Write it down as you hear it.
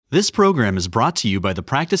This program is brought to you by the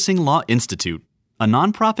Practicing Law Institute, a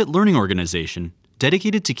nonprofit learning organization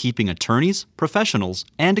dedicated to keeping attorneys, professionals,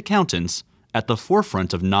 and accountants at the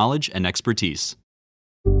forefront of knowledge and expertise.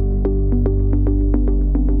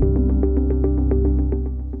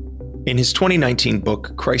 In his 2019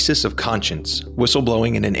 book, Crisis of Conscience,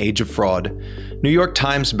 Whistleblowing in an Age of Fraud, New York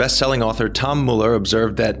Times bestselling author Tom Mueller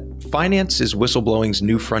observed that finance is whistleblowing's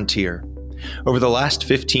new frontier. Over the last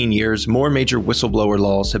 15 years, more major whistleblower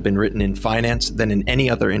laws have been written in finance than in any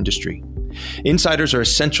other industry. Insiders are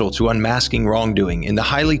essential to unmasking wrongdoing in the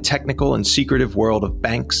highly technical and secretive world of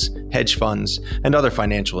banks, hedge funds, and other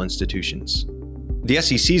financial institutions. The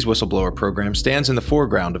SEC's whistleblower program stands in the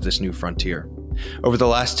foreground of this new frontier. Over the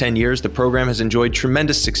last 10 years, the program has enjoyed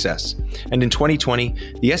tremendous success, and in 2020,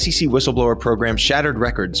 the SEC whistleblower program shattered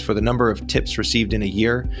records for the number of tips received in a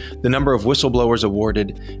year, the number of whistleblowers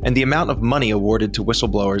awarded, and the amount of money awarded to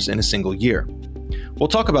whistleblowers in a single year. We'll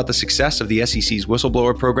talk about the success of the SEC's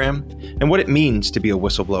whistleblower program and what it means to be a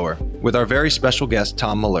whistleblower with our very special guest,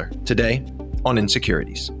 Tom Mueller, today on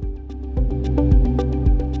Insecurities.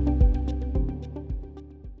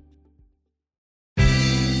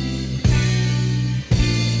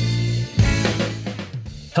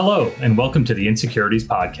 Hello, and welcome to the Insecurities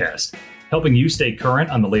Podcast, helping you stay current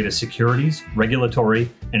on the latest securities, regulatory,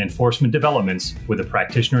 and enforcement developments with a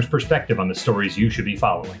practitioner's perspective on the stories you should be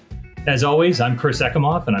following. As always, I'm Chris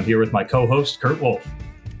Eckimoff, and I'm here with my co-host, Kurt Wolf.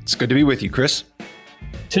 It's good to be with you, Chris.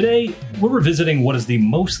 Today, we're revisiting what is the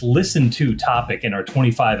most listened to topic in our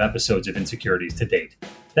 25 episodes of Insecurities to date,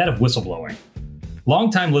 that of whistleblowing.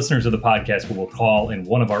 Longtime listeners of the podcast will recall in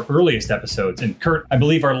one of our earliest episodes, and Kurt, I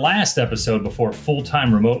believe our last episode before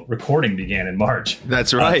full-time remote recording began in March.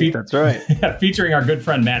 That's right. That's right. Featuring our good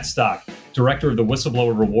friend Matt Stock, director of the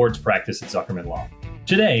Whistleblower Rewards practice at Zuckerman Law.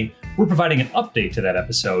 Today, we're providing an update to that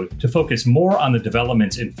episode to focus more on the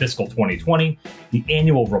developments in fiscal 2020, the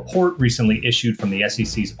annual report recently issued from the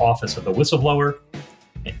SEC's Office of the Whistleblower,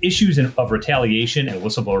 issues of retaliation and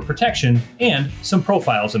whistleblower protection, and some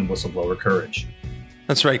profiles in whistleblower courage.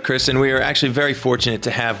 That's right, Chris, and we are actually very fortunate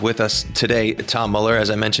to have with us today Tom Mueller. As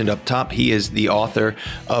I mentioned up top, he is the author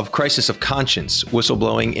of Crisis of Conscience,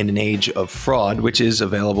 Whistleblowing in an Age of Fraud, which is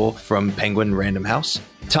available from Penguin Random House.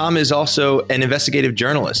 Tom is also an investigative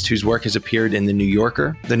journalist whose work has appeared in The New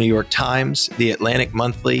Yorker, The New York Times, The Atlantic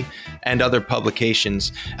Monthly, and other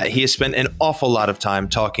publications. He has spent an awful lot of time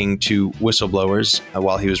talking to whistleblowers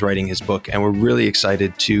while he was writing his book, and we're really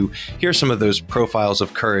excited to hear some of those profiles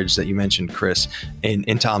of courage that you mentioned, Chris,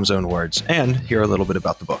 in Tom's own words, and hear a little bit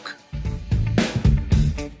about the book.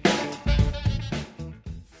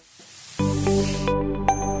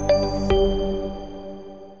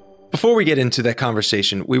 Before we get into that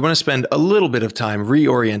conversation, we want to spend a little bit of time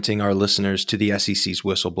reorienting our listeners to the SEC's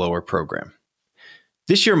whistleblower program.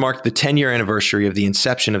 This year marked the 10-year anniversary of the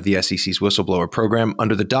inception of the SEC's whistleblower program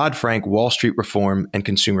under the Dodd-Frank Wall Street Reform and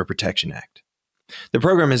Consumer Protection Act. The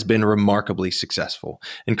program has been remarkably successful,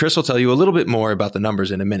 and Chris will tell you a little bit more about the numbers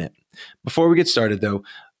in a minute. Before we get started, though,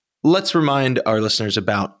 let's remind our listeners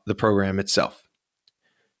about the program itself.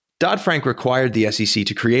 Dodd-Frank required the SEC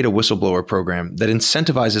to create a whistleblower program that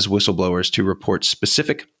incentivizes whistleblowers to report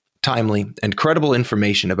specific, timely, and credible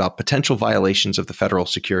information about potential violations of the federal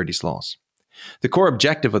securities laws. The core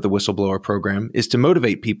objective of the whistleblower program is to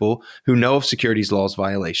motivate people who know of securities laws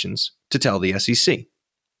violations to tell the SEC.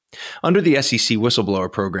 Under the SEC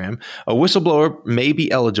whistleblower program, a whistleblower may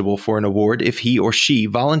be eligible for an award if he or she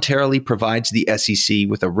voluntarily provides the SEC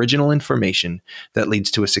with original information that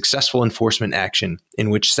leads to a successful enforcement action in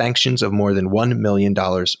which sanctions of more than $1 million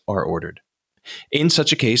are ordered. In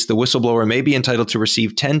such a case, the whistleblower may be entitled to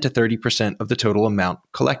receive 10 to 30% of the total amount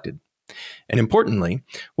collected. And importantly,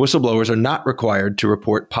 whistleblowers are not required to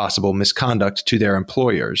report possible misconduct to their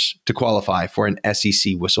employers to qualify for an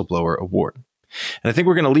SEC whistleblower award. And I think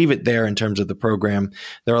we're going to leave it there in terms of the program.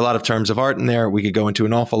 There are a lot of terms of art in there. We could go into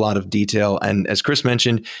an awful lot of detail. And as Chris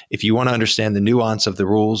mentioned, if you want to understand the nuance of the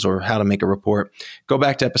rules or how to make a report, go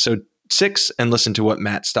back to episode 6 and listen to what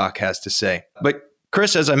Matt Stock has to say. But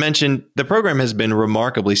Chris, as I mentioned, the program has been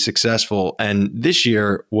remarkably successful, and this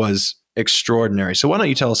year was extraordinary. So why don't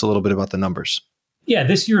you tell us a little bit about the numbers? Yeah,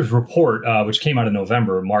 this year's report, which came out in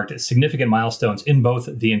November, marked significant milestones in both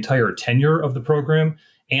the entire tenure of the program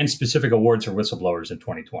and specific awards for whistleblowers in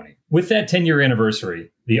 2020. With that 10-year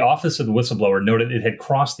anniversary, the Office of the Whistleblower noted it had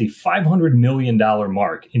crossed the $500 million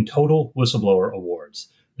mark in total whistleblower awards.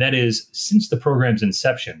 That is, since the program's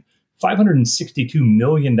inception, $562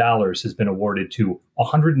 million has been awarded to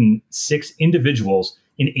 106 individuals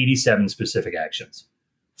in 87 specific actions.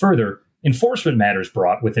 Further, enforcement matters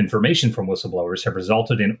brought with information from whistleblowers have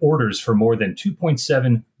resulted in orders for more than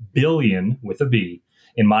 $2.7 billion with a B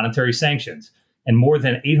in monetary sanctions, and more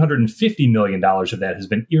than $850 million of that has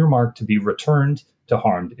been earmarked to be returned to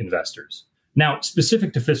harmed investors. Now,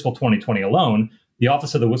 specific to fiscal 2020 alone, the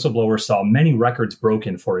Office of the Whistleblower saw many records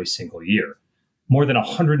broken for a single year. More than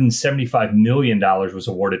 $175 million was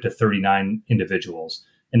awarded to 39 individuals,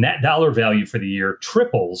 and that dollar value for the year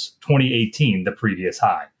triples 2018, the previous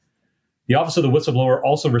high. The Office of the Whistleblower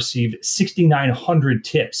also received 6,900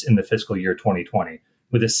 tips in the fiscal year 2020,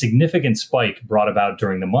 with a significant spike brought about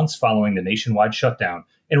during the months following the nationwide shutdown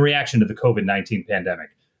in reaction to the COVID-19 pandemic.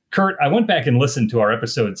 Kurt, I went back and listened to our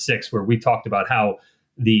episode 6, where we talked about how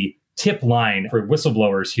the tip line for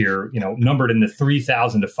whistleblowers here, numbered in the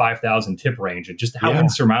 3,000 to 5,000 tip range, and just how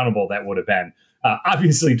insurmountable that would have been.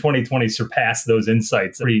 Obviously, 2020 surpassed those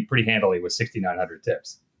insights pretty handily with 6,900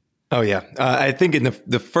 tips. Oh, yeah. I think in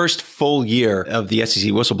the first full year of the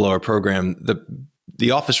SEC whistleblower program,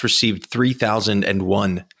 the office received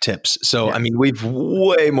 3,001 tips. So, yeah. I mean, we've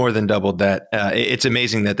way more than doubled that. It's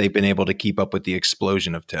amazing that they've been able to keep up with the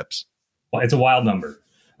explosion of tips. Well, it's a wild number.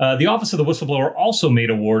 The Office of the Whistleblower also made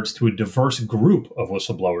awards to a diverse group of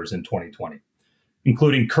whistleblowers in 2020,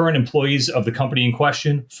 including current employees of the company in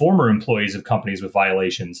question, former employees of companies with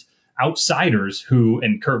violations, outsiders who,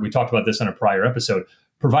 and Kurt, we talked about this on a prior episode,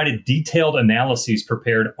 provided detailed analyses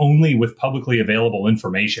prepared only with publicly available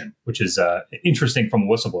information, which is interesting from a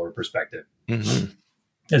whistleblower perspective,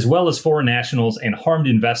 as well as foreign nationals and harmed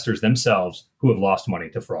investors themselves who have lost money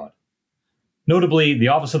to fraud. Notably, the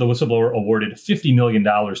Office of the Whistleblower awarded $50 million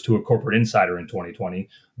to a corporate insider in 2020,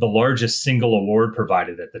 the largest single award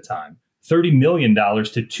provided at the time, $30 million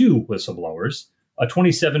to 2 whistleblowers, a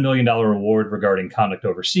 $27 million award regarding conduct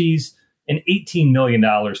overseas, and $18 million to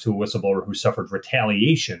a whistleblower who suffered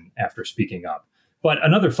retaliation after speaking up. But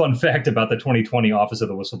another fun fact about the 2020 Office of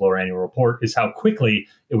the Whistleblower Annual Report is how quickly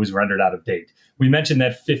it was rendered out of date. We mentioned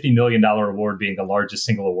that $50 million award being the largest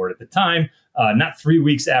single award at the time. Not 3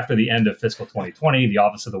 weeks after the end of fiscal 2020, the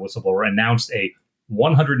Office of the Whistleblower announced a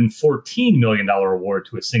 $114 million award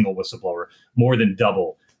to a single whistleblower, more than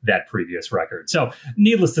double that previous record. So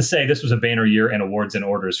needless to say, this was a banner year in awards and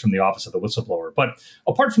orders from the Office of the Whistleblower. But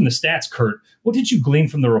apart from the stats, Kurt, what did you glean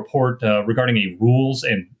from the report regarding a rules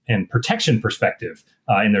and protection perspective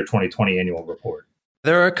in their 2020 annual report?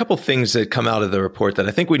 There are a couple things that come out of the report that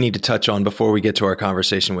I think we need to touch on before we get to our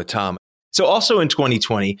conversation with Tom. So also in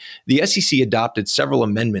 2020, the SEC adopted several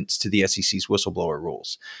amendments to the SEC's whistleblower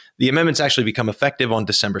rules. The amendments actually become effective on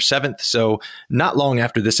December 7th, so not long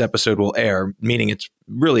after this episode will air, meaning it's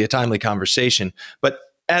really a timely conversation. But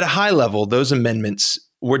at a high level, those amendments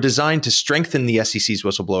were designed to strengthen the SEC's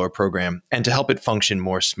whistleblower program and to help it function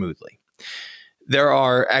more smoothly. There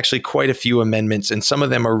are actually quite a few amendments, and some of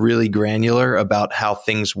them are really granular about how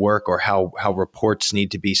things work or how reports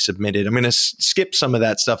need to be submitted. I'm going to skip some of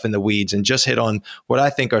that stuff in the weeds and just hit on what I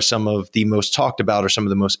think are some of the most talked about or some of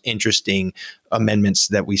the most interesting amendments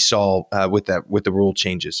that we saw with the rule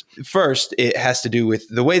changes. First, it has to do with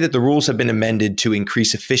the way that the rules have been amended to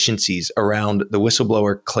increase efficiencies around the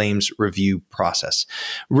whistleblower claims review process.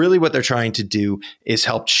 Really, what they're trying to do is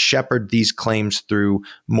help shepherd these claims through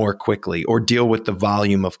more quickly or deal with the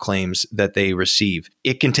volume of claims that they receive.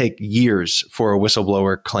 It can take years for a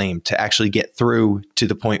whistleblower claim to actually get through to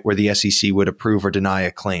the point where the SEC would approve or deny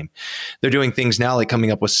a claim. They're doing things now like coming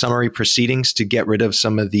up with summary proceedings to get rid of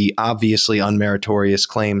some of the obviously unmeritorious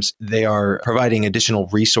claims. They are providing additional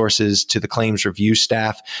resources to the claims review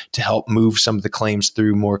staff to help move some of the claims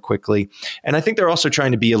through more quickly. And I think they're also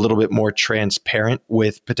trying to be a little bit more transparent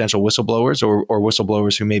with potential whistleblowers or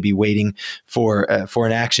whistleblowers who may be waiting for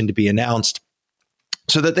an action to be announced,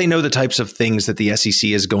 so that they know the types of things that the SEC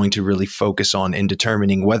is going to really focus on in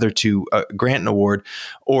determining whether to grant an award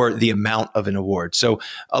or the amount of an award. So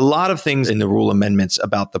a lot of things in the rule amendments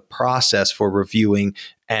about the process for reviewing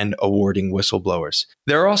and awarding whistleblowers.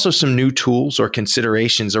 There are also some new tools or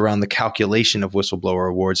considerations around the calculation of whistleblower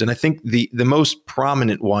awards. And I think the most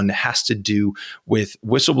prominent one has to do with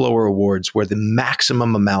whistleblower awards where the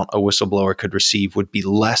maximum amount a whistleblower could receive would be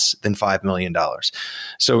less than $5 million.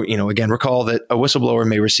 So, again, recall that a whistleblower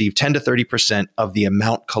may receive 10 to 30% of the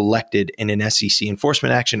amount collected in an SEC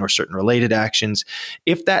enforcement action or certain related actions.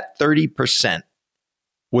 If that 30%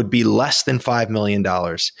 would be less than $5 million,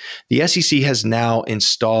 the SEC has now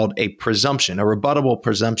installed a presumption, a rebuttable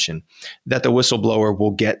presumption, that the whistleblower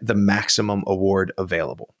will get the maximum award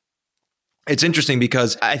available. It's interesting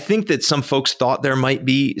because I think that some folks thought there might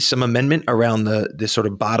be some amendment around the sort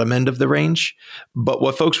of bottom end of the range. But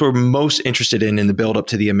what folks were most interested in the build up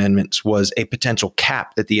to the amendments was a potential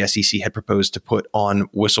cap that the SEC had proposed to put on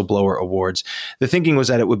whistleblower awards. The thinking was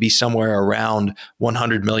that it would be somewhere around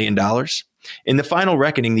 $100 million. In the final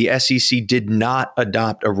reckoning, the SEC did not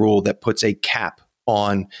adopt a rule that puts a cap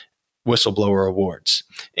on whistleblower awards.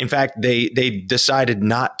 In fact, they decided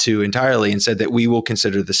not to entirely and said that we will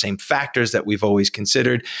consider the same factors that we've always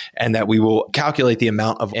considered and that we will calculate the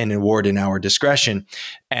amount of an award in our discretion.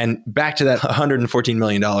 And back to that $114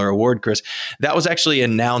 million award, Chris, that was actually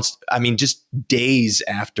announced, just days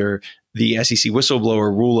after the SEC whistleblower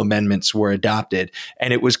rule amendments were adopted.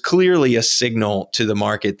 And it was clearly a signal to the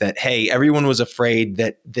market that, hey, everyone was afraid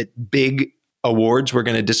that big awards were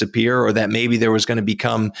going to disappear, or that maybe there was going to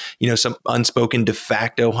become, some unspoken de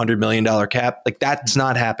facto $100 million cap. Like, that's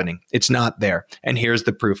not happening. It's not there. And here's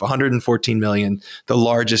the proof: $114 million, the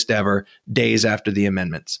largest ever, days after the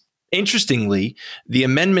amendments. Interestingly, the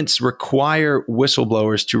amendments require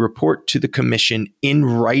whistleblowers to report to the commission in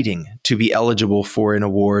writing to be eligible for an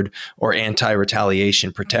award or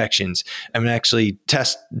anti-retaliation protections. I'm going to actually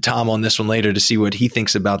test Tom on this one later to see what he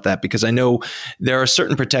thinks about that, because I know there are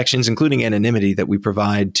certain protections, including anonymity, that we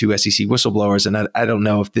provide to SEC whistleblowers. And I don't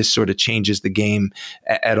know if this sort of changes the game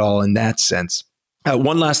at all in that sense.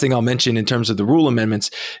 One last thing I'll mention in terms of the rule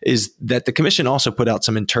amendments is that the commission also put out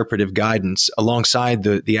some interpretive guidance alongside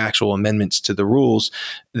the actual amendments to the rules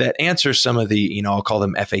that answer some of the, I'll call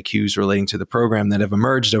them FAQs relating to the program that have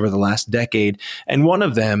emerged over the last decade. And one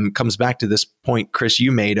of them comes back to this point, Chris,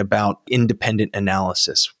 you made about independent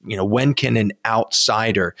analysis. When can an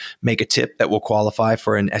outsider make a tip that will qualify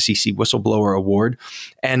for an SEC whistleblower award?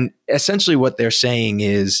 And essentially what they're saying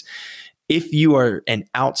is, if you are an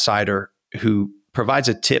outsider who provides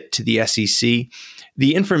a tip to the SEC,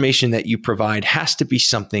 the information that you provide has to be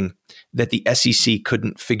something that the SEC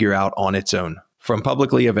couldn't figure out on its own from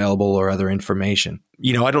publicly available or other information.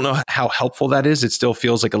 I don't know how helpful that is. It still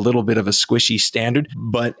feels like a little bit of a squishy standard,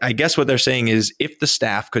 but I guess what they're saying is, if the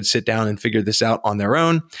staff could sit down and figure this out on their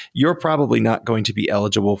own, you're probably not going to be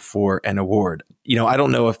eligible for an award. I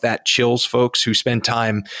don't know if that chills folks who spend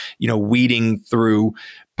time, weeding through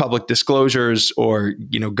public disclosures or,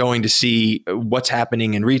 going to see what's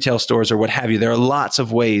happening in retail stores or what have you. There are lots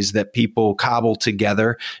of ways that people cobble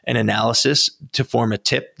together an analysis to form a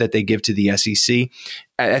tip that they give to the SEC.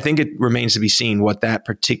 I think it remains to be seen what that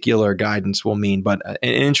particular guidance will mean, but an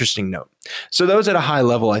interesting note. So those at a high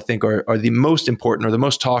level, I think, are the most important or the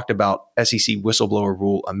most talked about SEC whistleblower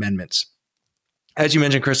rule amendments. As you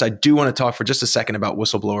mentioned, Chris, I do want to talk for just a second about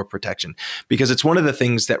whistleblower protection, because it's one of the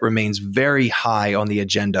things that remains very high on the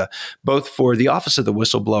agenda, both for the Office of the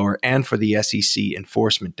Whistleblower and for the SEC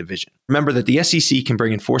Enforcement Division. Remember that the SEC can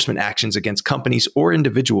bring enforcement actions against companies or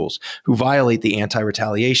individuals who violate the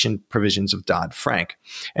anti-retaliation provisions of Dodd-Frank.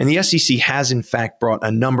 And the SEC has, in fact, brought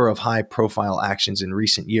a number of high-profile actions in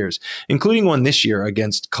recent years, including one this year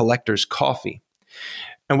against Collectors Coffee.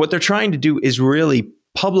 And what they're trying to do is really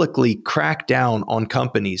publicly crack down on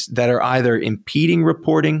companies that are either impeding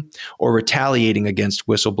reporting or retaliating against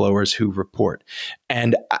whistleblowers who report.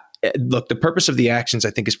 And look, the purpose of the actions,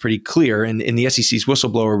 I think, is pretty clear. And in the SEC's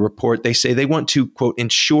whistleblower report, they say they want to, quote,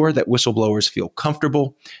 ensure that whistleblowers feel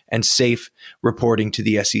comfortable and safe reporting to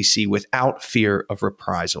the SEC without fear of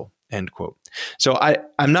reprisal, end quote. So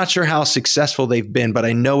I'm not sure how successful they've been, but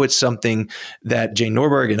I know it's something that Jane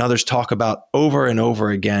Norberg and others talk about over and over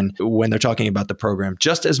again when they're talking about the program.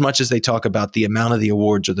 Just as much as they talk about the amount of the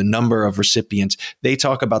awards or the number of recipients, they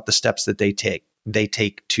talk about the steps that they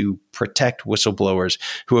take to protect whistleblowers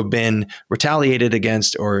who have been retaliated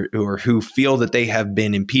against or who feel that they have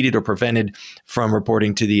been impeded or prevented from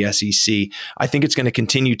reporting to the SEC. I think it's going to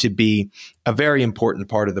continue to be a very important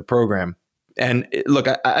part of the program. And look,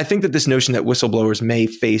 I think that this notion that whistleblowers may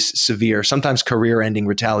face severe, sometimes career-ending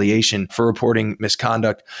retaliation for reporting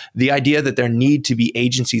misconduct, the idea that there need to be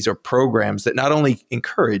agencies or programs that not only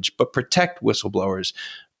encourage but protect whistleblowers,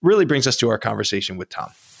 really brings us to our conversation with Tom.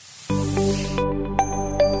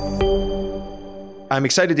 I'm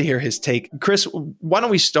excited to hear his take. Chris, why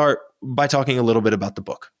don't we start by talking a little bit about the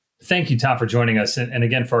book? Thank you, Tom, for joining us. And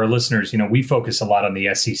again, for our listeners, we focus a lot on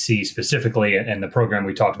the SEC specifically and the program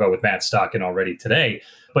we talked about with Matt Stocken already today.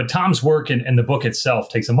 But Tom's work and the book itself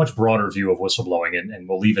takes a much broader view of whistleblowing, and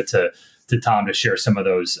we'll leave it to Tom to share some of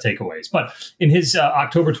those takeaways. But in his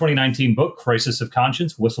October 2019 book, Crisis of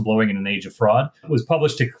Conscience, Whistleblowing in an Age of Fraud, was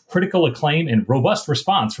published to critical acclaim and robust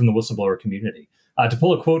response from the whistleblower community. To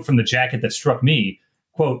pull a quote from the jacket that struck me,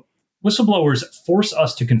 quote, "Whistleblowers force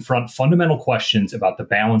us to confront fundamental questions about the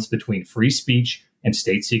balance between free speech and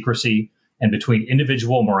state secrecy and between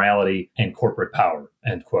individual morality and corporate power,"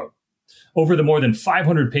 end quote. Over the more than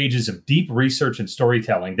 500 pages of deep research and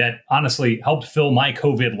storytelling that honestly helped fill my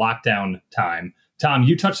COVID lockdown time, Tom,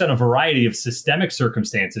 you touched on a variety of systemic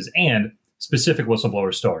circumstances and specific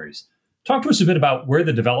whistleblower stories. Talk to us a bit about where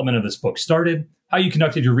the development of this book started, how you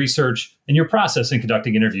conducted your research, and your process in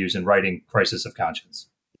conducting interviews and writing Crisis of Conscience.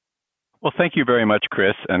 Well, thank you very much,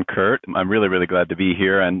 Chris and Kurt. I'm really, really glad to be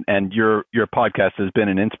here. And your podcast has been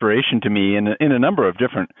an inspiration to me in a number of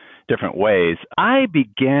different ways. I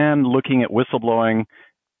began looking at whistleblowing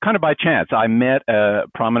kind of by chance. I met a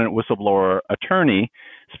prominent whistleblower attorney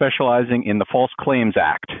specializing in the False Claims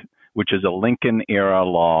Act, which is a Lincoln-era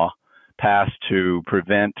law passed to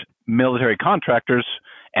prevent military contractors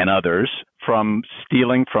and others from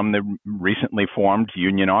stealing from the recently formed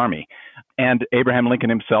Union Army. And Abraham Lincoln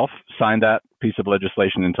himself signed that piece of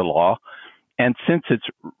legislation into law. And since its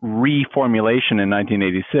reformulation in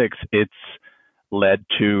 1986, it's led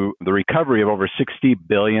to the recovery of over $60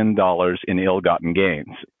 billion in ill-gotten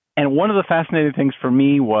gains. And one of the fascinating things for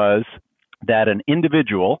me was that an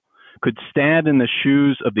individual could stand in the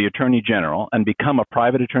shoes of the Attorney General and become a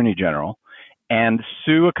private Attorney General and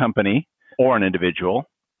sue a company or an individual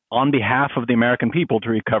on behalf of the American people to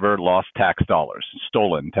recover lost tax dollars,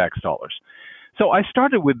 stolen tax dollars. So I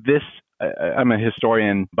started with this. I'm a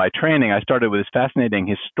historian by training. I started with this fascinating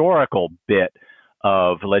historical bit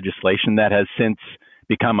of legislation that has since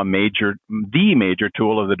become the major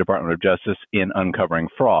tool of the Department of Justice in uncovering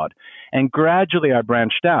fraud. And gradually I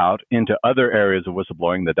branched out into other areas of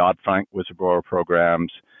whistleblowing, the Dodd-Frank whistleblower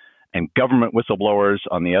programs, and government whistleblowers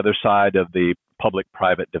on the other side of the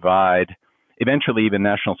public-private divide, eventually even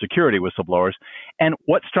national security whistleblowers. And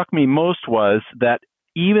what struck me most was that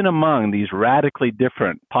even among these radically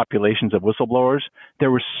different populations of whistleblowers,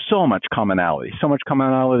 there was so much commonality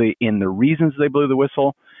in the reasons they blew the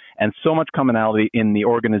whistle, and so much commonality in the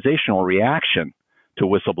organizational reaction to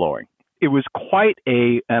whistleblowing. It was quite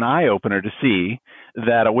an eye-opener to see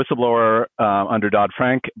that a whistleblower under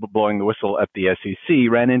Dodd-Frank blowing the whistle at the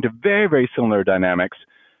SEC ran into very, very similar dynamics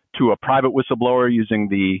to a private whistleblower using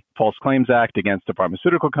the False Claims Act against a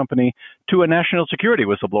pharmaceutical company, to a national security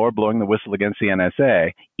whistleblower blowing the whistle against the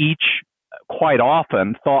NSA. Each quite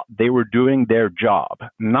often thought they were doing their job,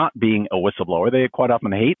 not being a whistleblower. They quite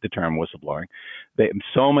often hate the term whistleblowing.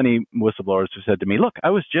 So many whistleblowers have said to me, look,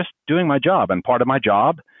 I was just doing my job, and part of my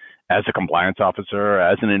job as a compliance officer,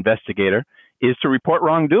 as an investigator, is to report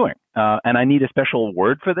wrongdoing. And I need a special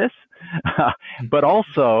word for this. But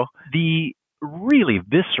also the really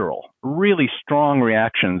visceral, really strong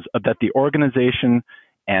reactions that the organization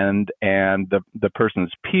and the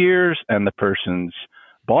person's peers and the person's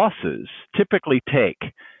bosses typically take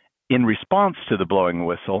in response to the blowing the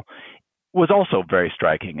whistle was also very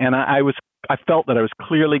striking. And I felt that I was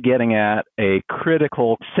clearly getting at a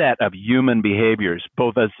critical set of human behaviors,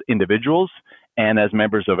 both as individuals and as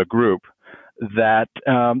members of a group, that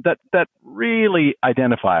really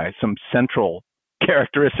identify some central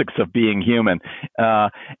characteristics of being human.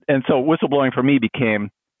 And so whistleblowing for me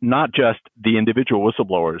became not just the individual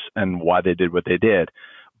whistleblowers and why they did what they did,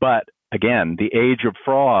 but again, the age of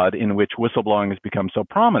fraud in which whistleblowing has become so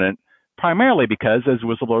prominent, primarily because, as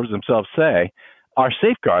whistleblowers themselves say, our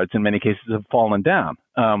safeguards in many cases have fallen down.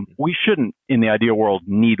 We shouldn't, in the ideal world,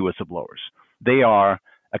 need whistleblowers. They are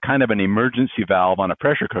a kind of an emergency valve on a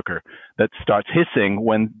pressure cooker that starts hissing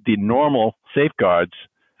when the normal safeguards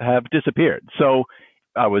have disappeared. So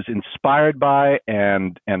I was inspired by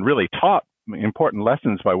and really taught important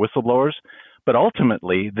lessons by whistleblowers, but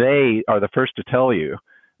ultimately they are the first to tell you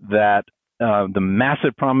that the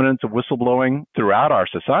massive prominence of whistleblowing throughout our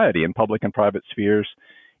society in public and private spheres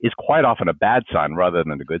is quite often a bad sign rather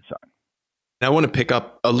than a good sign. I want to pick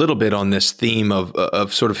up a little bit on this theme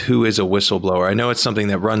of sort of who is a whistleblower. I know it's something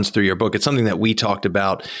that runs through your book. It's something that we talked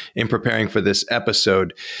about in preparing for this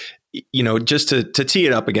episode. You know, just to tee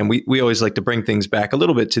it up again, we always like to bring things back a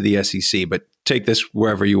little bit to the SEC, but take this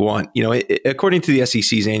wherever you want. You know, according to the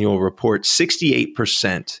SEC's annual report,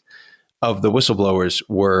 68% of the whistleblowers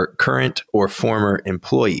were current or former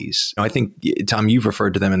employees. Now, I think, Tom, you've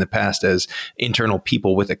referred to them in the past as internal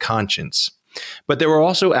people with a conscience. But there were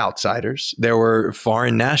also outsiders. There were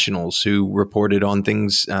foreign nationals who reported on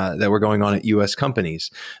things that were going on at U.S.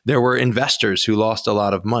 companies. There were investors who lost a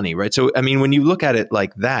lot of money, right? So, I mean, when you look at it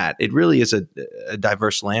like that, it really is a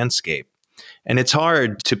diverse landscape. And it's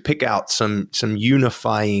hard to pick out some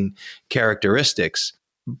unifying characteristics.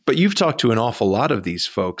 But you've talked to an awful lot of these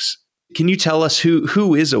folks. Can you tell us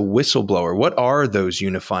who is a whistleblower? What are those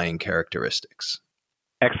unifying characteristics?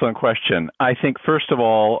 Excellent question. I think, first of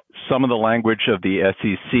all, some of the language of the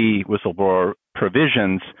SEC whistleblower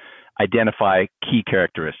provisions identify key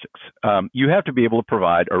characteristics. You have to be able to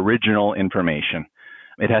provide original information.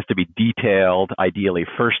 It has to be detailed, ideally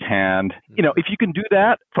firsthand. You know, if you can do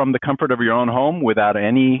that from the comfort of your own home without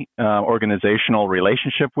any organizational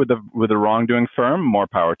relationship with a wrongdoing firm, more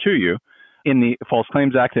power to you. In the False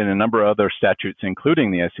Claims Act and a number of other statutes,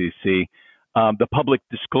 including the SEC, the public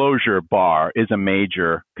disclosure bar is a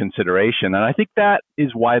major consideration. And I think that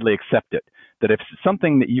is widely accepted, that if it's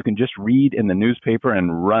something that you can just read in the newspaper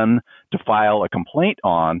and run to file a complaint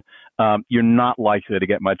on, you're not likely to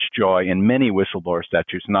get much joy in many whistleblower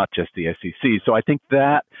statutes, not just the SEC. So I think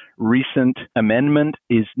that recent amendment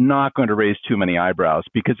is not going to raise too many eyebrows,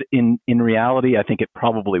 because in reality, I think it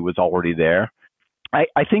probably was already there.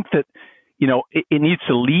 I think that it needs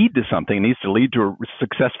to lead to something. It needs to lead to a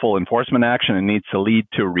successful enforcement action. It needs to lead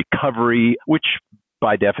to recovery, which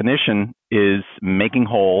by definition is making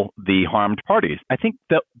whole the harmed parties. I think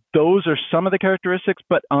that those are some of the characteristics,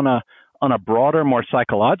 but on a broader, more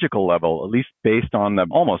psychological level, at least based on the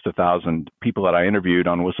almost 1,000 people that I interviewed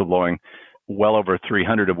on whistleblowing, well over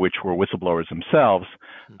 300 of which were whistleblowers themselves.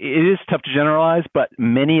 It is tough to generalize, but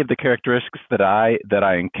many of the characteristics that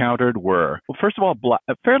I encountered were, well, first of all,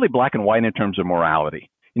 fairly black and white in terms of morality.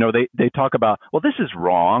 They talk about, well, this is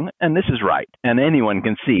wrong and this is right, and anyone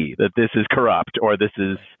can see that this is corrupt or this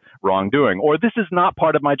is wrongdoing or this is not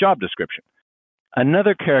part of my job description.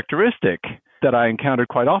 Another characteristic that I encountered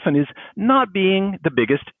quite often is not being the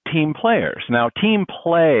biggest team players. Now, team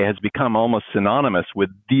play has become almost synonymous with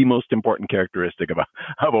the most important characteristic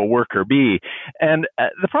of a worker bee. And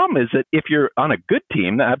the problem is that if you're on a good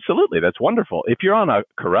team, absolutely, that's wonderful. If you're on a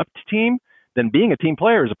corrupt team, then being a team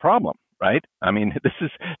player is a problem, right? I mean, this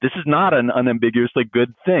is not an unambiguously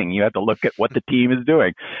good thing. You have to look at what the team is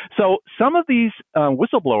doing. So some of these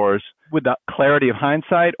whistleblowers, with the clarity of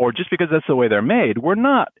hindsight, or just because that's the way they're made, we're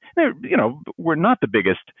not the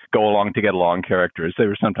biggest go along to get along characters. They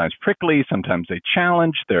were sometimes prickly, sometimes they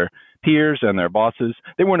challenged their peers and their bosses.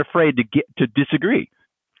 They weren't afraid to disagree.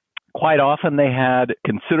 Quite often they had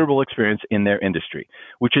considerable experience in their industry,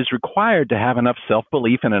 which is required to have enough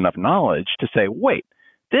self-belief and enough knowledge to say, wait,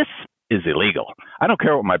 this is illegal. I don't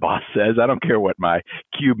care what my boss says. I don't care what my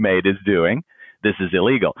cube mate is doing. This is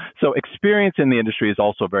illegal. So experience in the industry is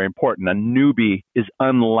also very important. A newbie is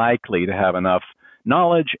unlikely to have enough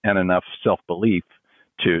knowledge and enough self-belief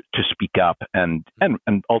to speak up and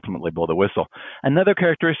ultimately blow the whistle. Another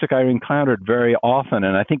characteristic I encountered very often,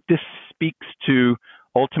 and I think this speaks to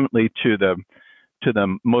ultimately to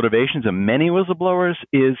the motivations of many whistleblowers,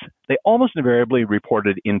 is they almost invariably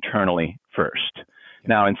reported internally first.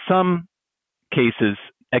 Now, in some cases,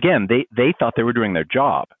 again, they thought they were doing their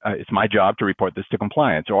job. It's my job to report this to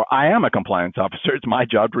compliance, or I am a compliance officer. It's my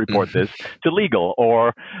job to report this to legal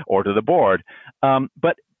or to the board.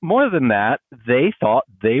 But more than that, they thought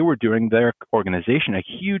they were doing their organization a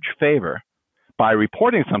huge favor by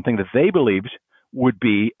reporting something that they believed would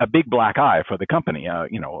be a big black eye for the company, a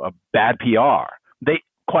bad PR. They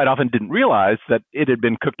quite often didn't realize that it had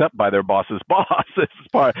been cooked up by their boss's boss.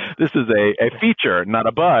 This is a feature, not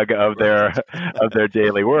a bug of their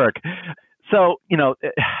daily work. So,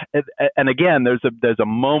 and again, there's a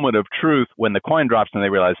moment of truth when the coin drops and they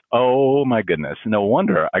realize, oh my goodness, no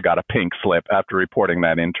wonder I got a pink slip after reporting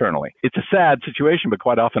that internally. It's a sad situation, but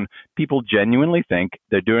quite often people genuinely think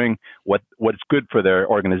they're doing what's good for their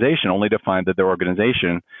organization, only to find that their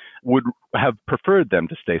organization would have preferred them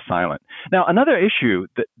to stay silent. Now, another issue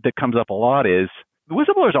that comes up a lot is the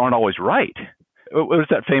whistleblowers aren't always right. What was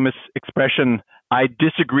that famous expression? I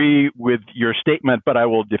disagree with your statement, but I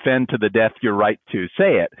will defend to the death your right to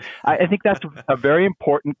say it. I think that's a very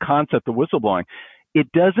important concept of whistleblowing.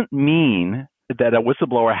 It doesn't mean that a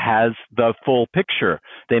whistleblower has the full picture.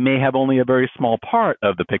 They may have only a very small part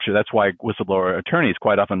of the picture. That's why whistleblower attorneys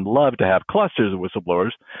quite often love to have clusters of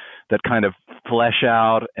whistleblowers that kind of flesh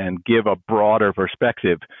out and give a broader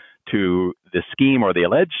perspective to the scheme or the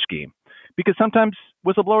alleged scheme. Because sometimes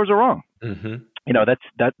whistleblowers are wrong. Mm-hmm.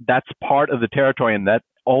 That's part of the territory, and that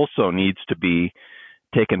also needs to be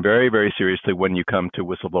taken very, very seriously when you come to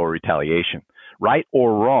whistleblower retaliation. Right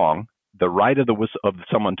or wrong, the right of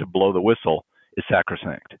someone to blow the whistle is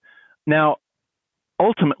sacrosanct. Now,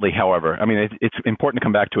 ultimately, however, I mean, it's important to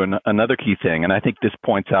come back to another key thing, and I think this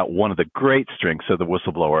points out one of the great strengths of the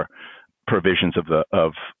whistleblower provisions of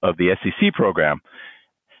the SEC program.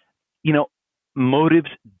 Motives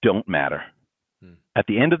don't matter. At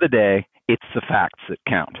the end of the day, it's the facts that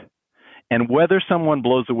count. And whether someone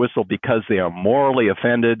blows the whistle because they are morally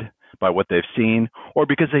offended by what they've seen or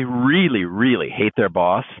because they really, really hate their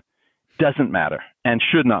boss doesn't matter and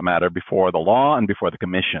should not matter before the law and before the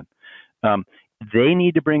commission. They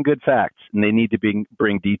need to bring good facts, and they need to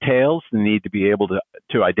bring details. They need to be able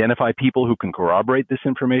to identify people who can corroborate this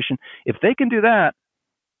information. If they can do that,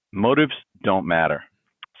 motives don't matter.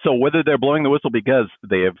 So whether they're blowing the whistle because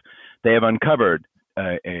they have uncovered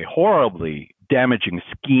a horribly damaging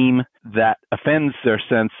scheme that offends their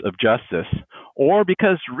sense of justice, or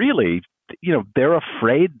because really, they're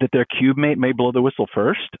afraid that their cube mate may blow the whistle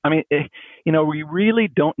first. I mean, we really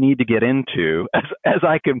don't need to get into, as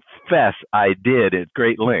I confess I did at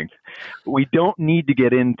great length, we don't need to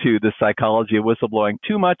get into the psychology of whistleblowing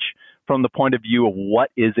too much from the point of view of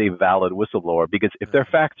what is a valid whistleblower, because if their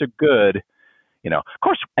facts are good, of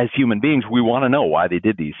course, as human beings, we want to know why they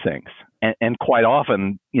did these things. And quite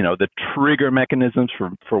often, the trigger mechanisms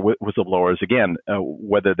for whistleblowers, again,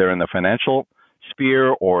 whether they're in the financial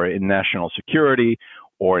sphere or in national security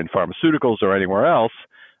or in pharmaceuticals or anywhere else,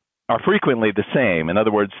 are frequently the same. In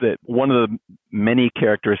other words, that one of the many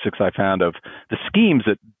characteristics I found of the schemes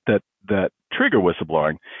that trigger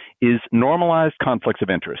whistleblowing is normalized conflicts of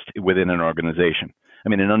interest within an organization. I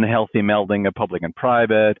mean, an unhealthy melding of public and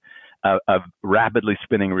private, a rapidly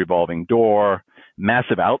spinning revolving door,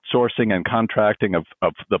 massive outsourcing and contracting of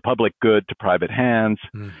the public good to private hands.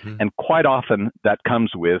 Mm-hmm. And quite often that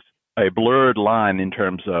comes with a blurred line in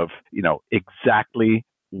terms of, exactly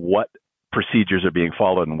what procedures are being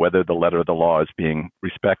followed and whether the letter of the law is being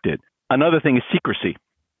respected. Another thing is secrecy.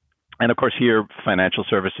 And of course, here, financial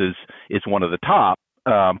services is one of the top,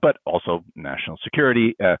 but also national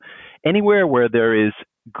security. Anywhere where there is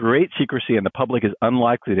great secrecy and the public is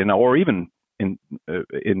unlikely to know, or even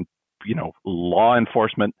in law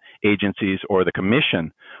enforcement agencies or the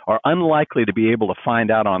commission are unlikely to be able to find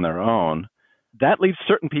out on their own, that leaves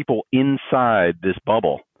certain people inside this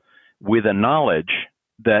bubble with a knowledge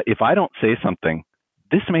that if I don't say something,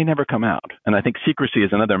 this may never come out. And I think secrecy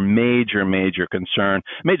is another major, major concern,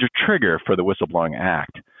 major trigger for the Whistleblowing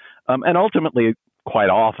Act. And ultimately, quite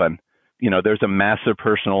often, there's a massive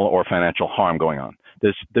personal or financial harm going on.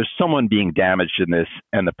 There's someone being damaged in this,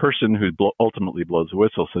 and the person who ultimately blows the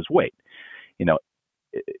whistle says, wait,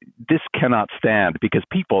 this cannot stand because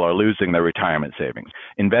people are losing their retirement savings.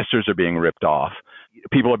 Investors are being ripped off.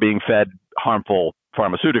 People are being fed harmful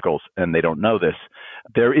pharmaceuticals, and they don't know this.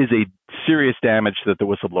 There is a serious damage that the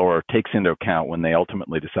whistleblower takes into account when they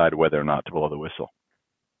ultimately decide whether or not to blow the whistle.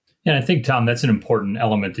 And I think, Tom, that's an important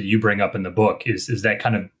element that you bring up in the book is that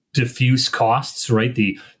kind of diffuse costs, right?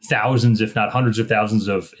 The thousands, if not hundreds of thousands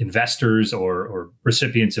of investors or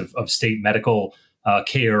recipients of state medical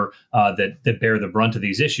care that bear the brunt of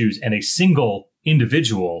these issues, and a single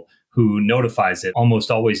individual who notifies it almost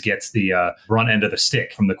always gets the brunt end of the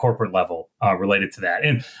stick from the corporate level related to that.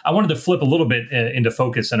 And I wanted to flip a little bit into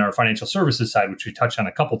focus on our financial services side, which we touched on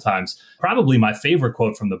a couple times. Probably my favorite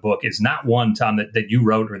quote from the book is not one, Tom, that you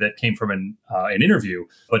wrote or that came from an interview,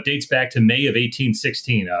 but dates back to May of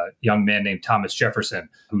 1816. A young man named Thomas Jefferson,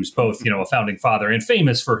 who's both a founding father and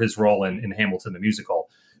famous for his role in Hamilton the musical,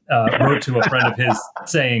 wrote to a friend of his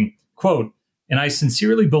saying, quote, "And I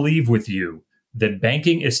sincerely believe with you that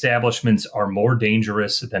banking establishments are more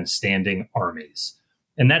dangerous than standing armies."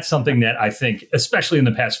 And that's something that I think, especially in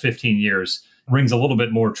the past 15 years, rings a little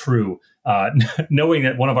bit more true, knowing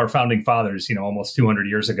that one of our founding fathers, almost 200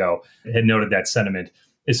 years ago, had noted that sentiment,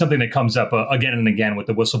 is something that comes up again and again with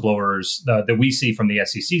the whistleblowers that we see from the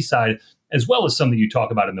SEC side, as well as some that you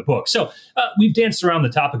talk about in the book. So we've danced around the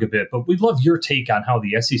topic a bit, but we'd love your take on how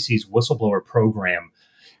the SEC's whistleblower program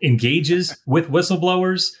engages with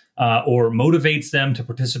whistleblowers or motivates them to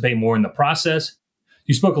participate more in the process.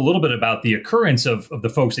 You spoke a little bit about the occurrence of the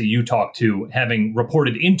folks that you talked to having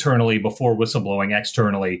reported internally before whistleblowing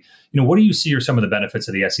externally. What do you see are some of the benefits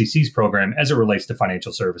of the SEC's program as it relates to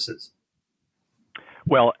financial services?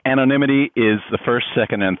 Well, anonymity is the first,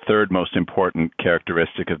 second, and third most important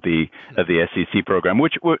characteristic of the SEC program,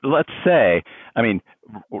 which, let's say,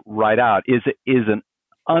 right out, is an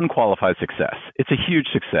unqualified success. It's a huge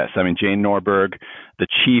success. Jane Norberg, the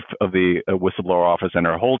chief of the whistleblower office, and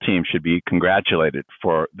her whole team should be congratulated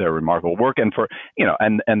for their remarkable work, and for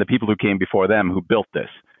and the people who came before them who built this.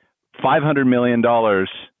 $500 million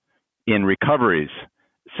in recoveries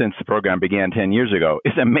since the program began 10 years ago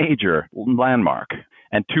is a major landmark,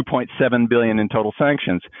 and $2.7 billion in total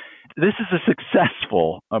sanctions. This is a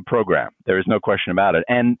successful program. There is no question about it.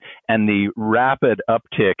 And the rapid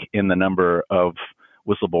uptick in the number of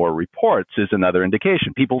whistleblower reports is another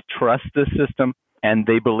indication. People trust this system, and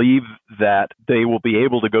they believe that they will be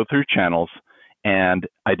able to go through channels and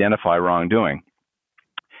identify wrongdoing.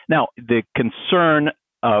 Now, the concern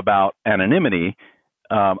about anonymity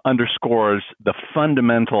underscores the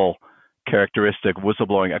fundamental characteristic of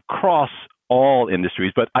whistleblowing across all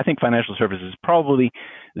industries, but I think financial services is probably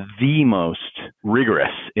the most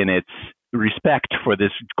rigorous in its respect for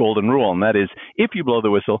this golden rule, and that is, if you blow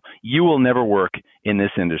the whistle, you will never work in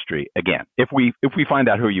this industry again. If we find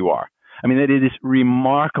out who you are, I mean, it is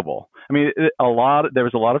remarkable. I mean, there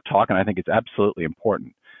was a lot of talk, and I think it's absolutely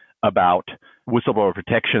important, about whistleblower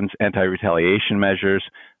protections, anti-retaliation measures.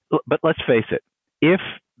 But let's face it, if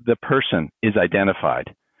the person is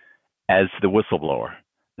identified as the whistleblower,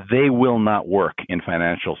 they will not work in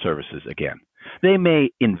financial services again. They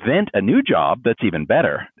may invent a new job that's even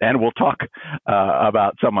better. And we'll talk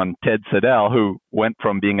about someone, Ted Sedell, who went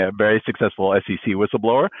from being a very successful SEC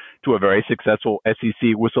whistleblower to a very successful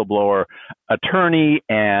SEC whistleblower attorney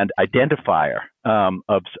and identifier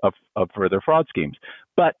of further fraud schemes.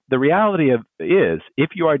 But the reality is,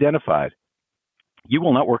 if you are identified, you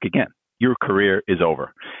will not work again. Your career is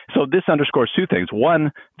over. So this underscores two things.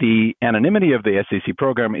 One, the anonymity of the SEC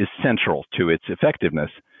program is central to its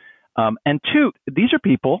effectiveness. And two, these are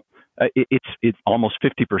people, it's almost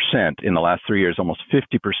 50% in the last 3 years, almost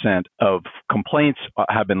 50% of complaints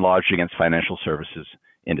have been lodged against financial services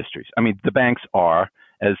industries. I mean, the banks are,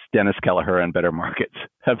 as Dennis Kelleher and Better Markets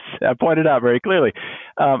have pointed out very clearly,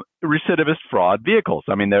 recidivist fraud vehicles.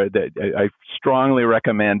 I mean, I strongly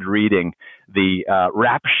recommend reading the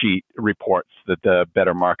rap sheet reports that the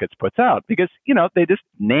Better Markets puts out because, they just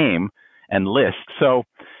name and list. So,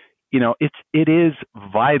 it is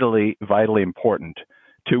vitally, vitally important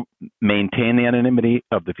to maintain the anonymity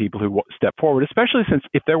of the people who step forward, especially since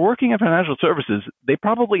if they're working in financial services, they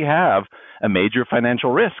probably have a major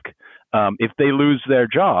financial risk. If they lose their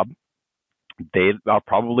job, they are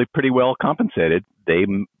probably pretty well compensated.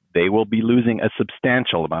 They will be losing a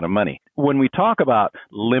substantial amount of money. When we talk about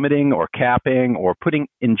limiting or capping or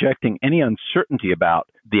injecting any uncertainty about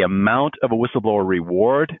the amount of a whistleblower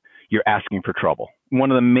reward, you're asking for trouble.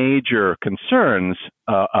 One of the major concerns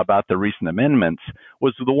about the recent amendments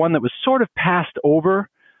was the one that was sort of passed over,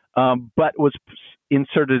 but was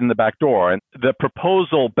inserted in the back door. And the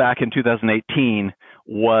proposal back in 2018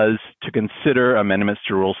 was to consider amendments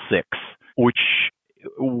to Rule 6, which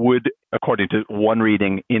would, according to one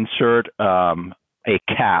reading, insert a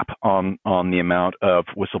cap on the amount of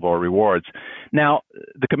whistleblower rewards. Now,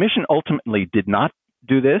 the commission ultimately did not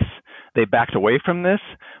do this. They backed away from this,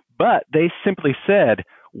 but they simply said,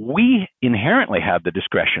 we inherently have the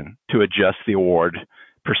discretion to adjust the award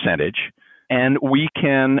percentage, and we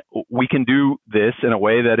can do this in a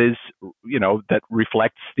way that is, that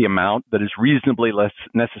reflects the amount that is reasonably less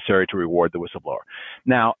necessary to reward the whistleblower.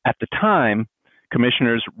 Now, at the time,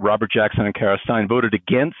 Commissioners Robert Jackson and Kara Stein voted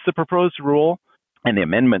against the proposed rule and the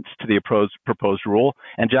amendments to the proposed rule.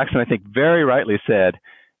 And Jackson, I think, very rightly said,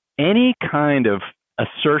 any kind of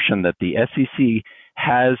assertion that the SEC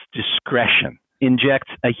has discretion injects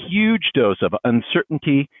a huge dose of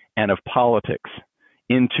uncertainty and of politics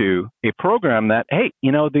into a program that, hey,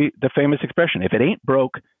 the famous expression, if it ain't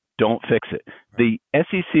broke, don't fix it. The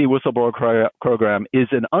SEC whistleblower program is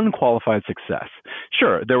an unqualified success.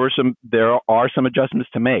 Sure, there are some adjustments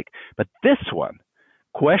to make, but this one,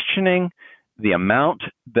 questioning the amount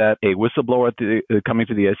that a whistleblower coming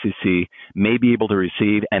to the SEC may be able to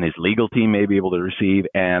receive, and his legal team may be able to receive,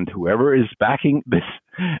 and whoever is backing this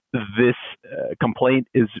complaint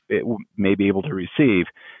may be able to receive.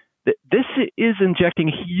 This is injecting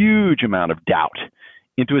a huge amount of doubt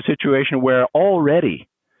into a situation where already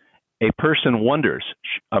a person wonders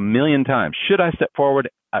a million times, should I step forward?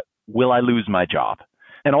 Will I lose my job?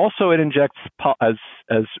 And also it injects,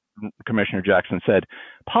 as Commissioner Jackson said,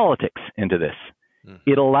 politics into this.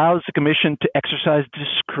 It allows the commission to exercise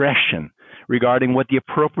discretion regarding what the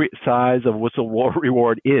appropriate size of whistleblower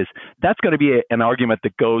reward is. That's going to be an argument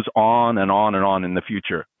that goes on and on and on in the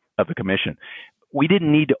future of the commission. We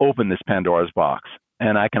didn't need to open this Pandora's box.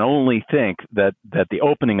 And I can only think that the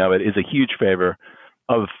opening of it is a huge favor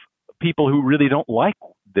of people who really don't like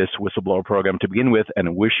this whistleblower program to begin with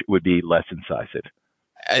and wish it would be less incisive.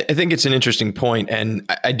 I think it's an interesting point, and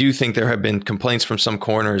I do think there have been complaints from some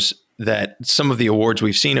corners that some of the awards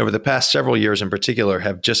we've seen over the past several years in particular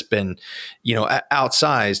have just been,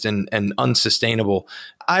 outsized and unsustainable.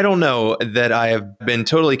 I don't know that I have been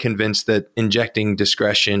totally convinced that injecting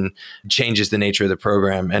discretion changes the nature of the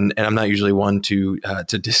program. And I'm not usually one to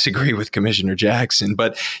disagree with Commissioner Jackson,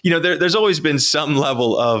 but there's always been some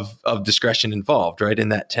level of discretion involved, right? In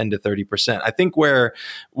that 10 to 30%. I think where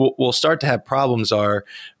we'll start to have problems are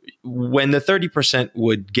when the 30%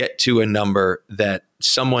 would get to a number that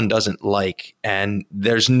someone doesn't like, and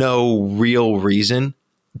there's no real reason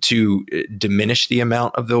to diminish the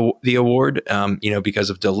amount of the award, because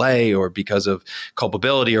of delay or because of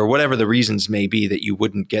culpability or whatever the reasons may be that you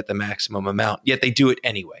wouldn't get the maximum amount, yet they do it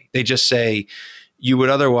anyway. They just say, you would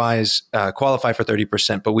otherwise qualify for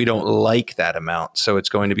 30%, but we don't like that amount, so it's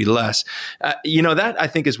going to be less. That I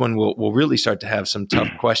think is when we'll really start to have some tough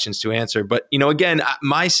questions to answer. But, again,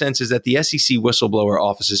 my sense is that the SEC whistleblower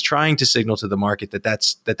office is trying to signal to the market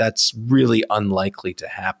that's really unlikely to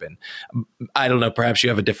happen. I don't know. Perhaps you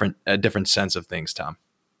have a different sense of things, Tom.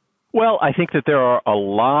 Well, I think that there are a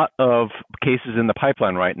lot of cases in the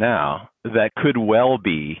pipeline right now that could well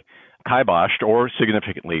be kiboshed or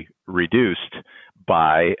significantly reduced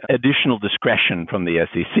by additional discretion from the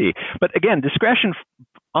SEC. But again, discretion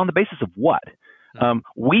on the basis of what?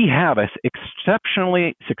 We have an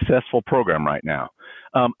exceptionally successful program right now.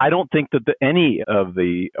 I don't think that any of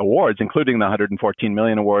the awards, including the $114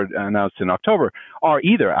 million award announced in October, are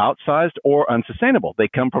either outsized or unsustainable. They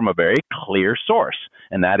come from a very clear source,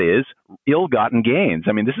 and that is ill-gotten gains.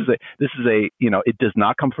 I mean, this is a it does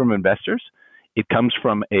not come from investors. It comes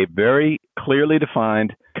from a very clearly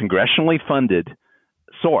defined, congressionally funded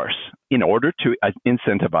source in order to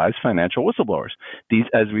incentivize financial whistleblowers. These,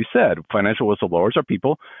 as we said, financial whistleblowers are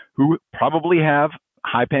people who probably have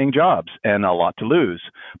high-paying jobs and a lot to lose.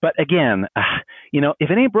 But again, if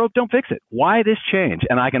it ain't broke, don't fix it. Why this change?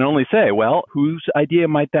 And I can only say, well, whose idea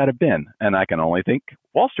might that have been? And I can only think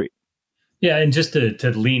Wall Street. Yeah, and just to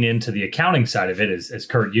lean into the accounting side of it, as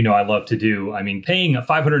Kurt, I love to do. I mean, paying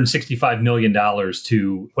 $565 million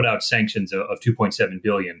to put out sanctions of $2.7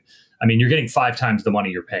 billion. I mean, you're getting 5 times the money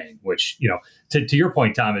you're paying, which, to your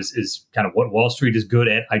point, Tom, is kind of what Wall Street is good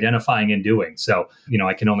at identifying and doing. So,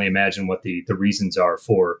 I can only imagine what the reasons are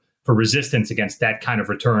for resistance against that kind of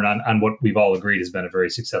return on what we've all agreed has been a very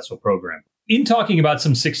successful program. In talking about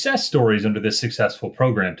some success stories under this successful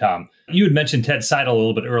program, Tom, you had mentioned Ted Seidel a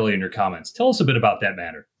little bit earlier in your comments. Tell us a bit about that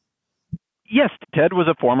matter. Yes, Ted was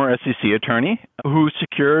a former SEC attorney who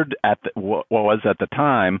secured what was at the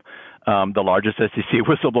time the largest SEC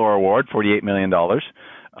whistleblower award, $48 million,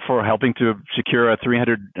 for helping to secure a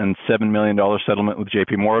 $307 million settlement with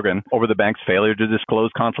JP Morgan over the bank's failure to disclose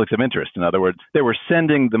conflicts of interest. In other words, they were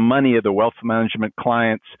sending the money of the wealth management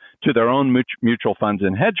clients to their own mutual funds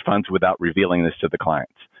and hedge funds without revealing this to the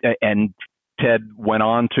clients. And Ted went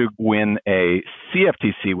on to win a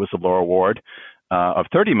CFTC whistleblower award of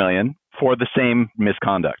 $30 million for the same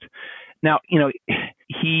misconduct. Now,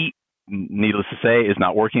 he, needless to say, is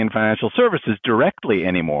not working in financial services directly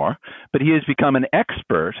anymore, but he has become an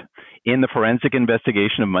expert in the forensic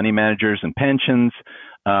investigation of money managers and pensions.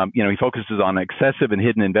 He focuses on excessive and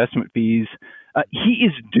hidden investment fees. He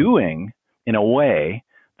is doing, in a way,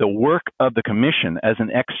 the work of the commission as an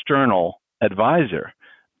external advisor.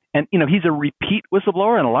 And, he's a repeat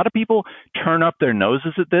whistleblower, and a lot of people turn up their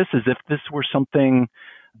noses at this as if this were something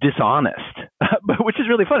dishonest, which is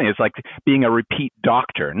really funny. It's like being a repeat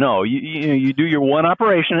doctor. No, you do your one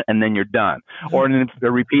operation and then you're done. Or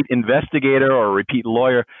a repeat investigator or a repeat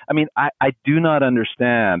lawyer. I mean, I do not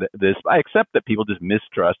understand this. I accept that people just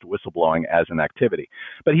mistrust whistleblowing as an activity.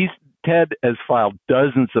 But Ted has filed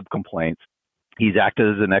dozens of complaints. He's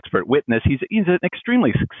acted as an expert witness. He's an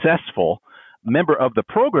extremely successful member of the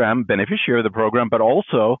program, beneficiary of the program, but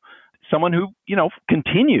also someone who,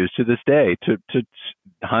 continues to this day to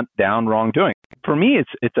hunt down wrongdoing. For me,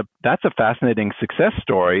 that's a fascinating success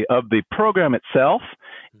story of the program itself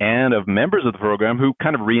and of members of the program who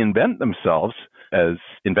kind of reinvent themselves as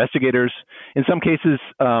investigators. In some cases,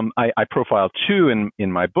 I profile 2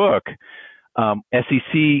 in my book.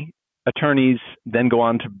 SEC attorneys then go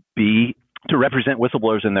on to represent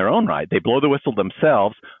whistleblowers in their own right. They blow the whistle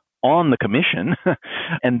themselves on the commission,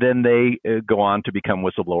 and then they go on to become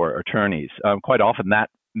whistleblower attorneys. Quite often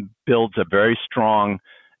that builds a very strong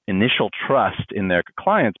initial trust in their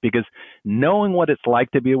clients, because knowing what it's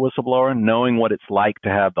like to be a whistleblower, knowing what it's like to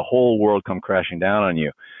have the whole world come crashing down on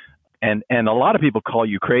you, and a lot of people call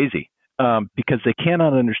you crazy because they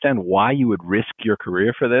cannot understand why you would risk your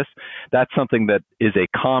career for this. That's something that is a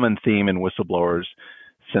common theme in whistleblowers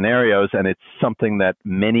scenarios, and it's something that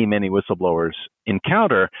many whistleblowers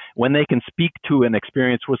encounter. When they can speak to an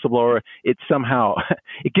experienced whistleblower, it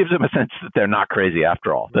gives them a sense that they're not crazy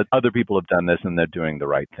after all, that other people have done this and they're doing the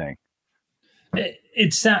right thing.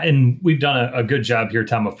 And we've done a good job here,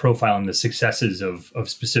 Tom, of profiling the successes of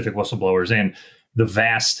specific whistleblowers and the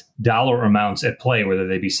vast dollar amounts at play, whether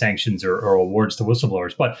they be sanctions or awards to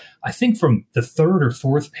whistleblowers. But I think from the 3rd or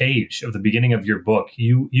 4th page of the beginning of your book,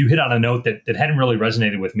 you hit on a note that hadn't really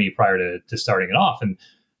resonated with me prior to starting it off. And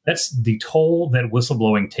that's the toll that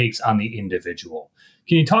whistleblowing takes on the individual.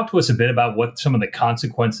 Can you talk to us a bit about what some of the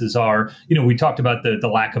consequences are? We talked about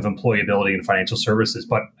the lack of employability in financial services,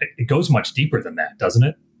 but it goes much deeper than that, doesn't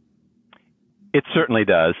it? It certainly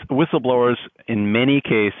does. Whistleblowers, in many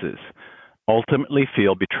cases, ultimately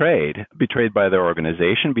feel betrayed by their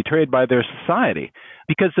organization, betrayed by their society,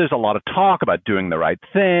 because there's a lot of talk about doing the right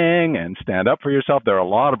thing and stand up for yourself. There are a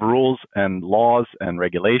lot of rules and laws and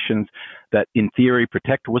regulations that in theory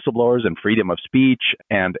protect whistleblowers and freedom of speech,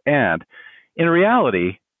 and in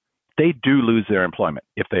reality, they do lose their employment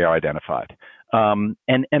if they are identified.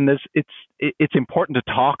 It's important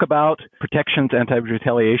to talk about protections,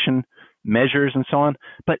 anti-retaliation measures, and so on,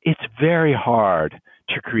 but it's very hard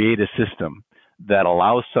to create a system that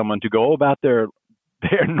allows someone to go about their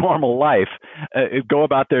normal life, go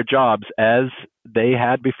about their jobs as they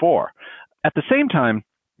had before. At the same time,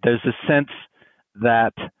 there's a sense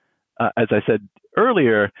that, as I said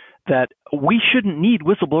earlier, that we shouldn't need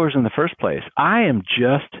whistleblowers in the first place. I am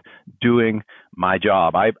just doing my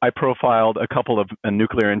job. I profiled a couple of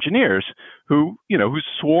nuclear engineers whose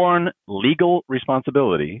sworn legal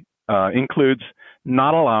responsibility includes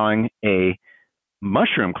not allowing a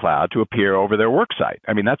mushroom cloud to appear over their work site.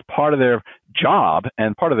 I mean, that's part of their job,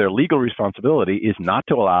 and part of their legal responsibility is not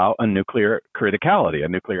to allow a nuclear criticality, a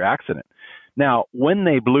nuclear accident. Now, when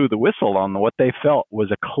they blew the whistle on what they felt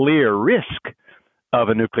was a clear risk of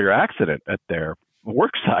a nuclear accident at their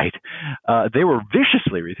work site, they were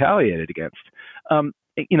viciously retaliated against.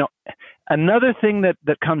 Another thing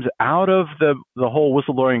that comes out of the whole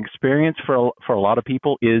whistleblowing experience for a lot of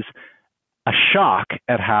people is a shock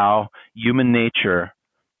at how human nature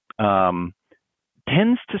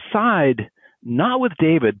tends to side not with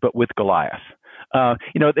David but with Goliath. A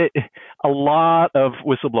lot of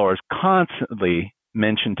whistleblowers constantly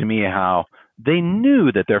mention to me how they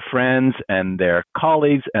knew that their friends and their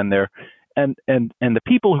colleagues and the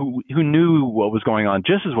people who knew what was going on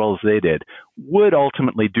just as well as they did would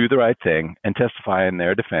ultimately do the right thing and testify in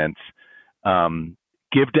their defense,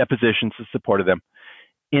 give depositions that supported them.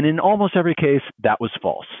 And in almost every case, that was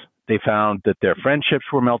false. They found that their friendships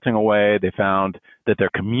were melting away. They found that their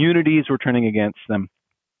communities were turning against them.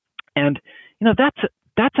 And,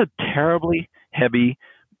 that's a terribly heavy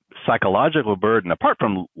psychological burden, apart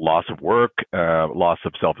from loss of work, loss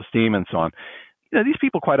of self-esteem, and so on. These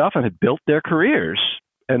people quite often had built their careers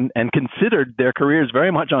and considered their careers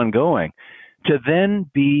very much ongoing, to then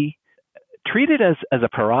be treated as a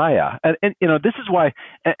pariah. And this is why,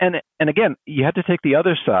 and again, you had to take the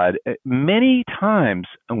other side. Many times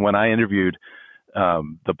when I interviewed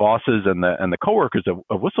the bosses and the coworkers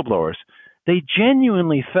of whistleblowers, they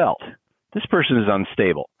genuinely felt this person is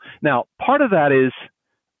unstable. Now, part of that is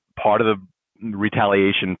part of the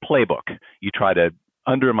retaliation playbook. You try to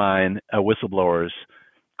undermine a whistleblower's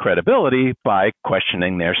credibility by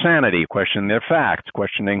questioning their sanity, questioning their facts,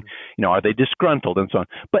 questioning, are they disgruntled, and so on.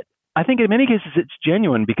 But I think in many cases it's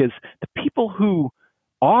genuine, because the people who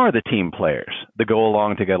are the team players, the go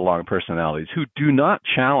along to get along personalities, who do not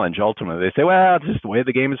challenge ultimately, they say, well, it's just the way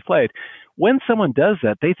the game is played. When someone does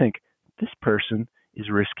that, they think, this person is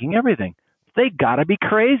risking everything. They gotta be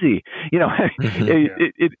crazy,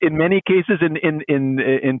 in many cases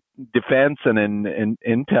in defense and in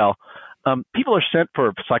intel, people are sent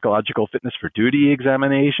for psychological fitness for duty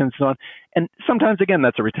examinations and so on. And sometimes, again,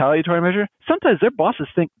 that's a retaliatory measure. Sometimes their bosses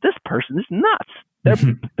think this person is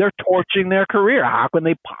nuts. They're torching their career. How can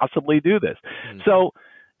they possibly do this? So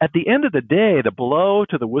at the end of the day, the blow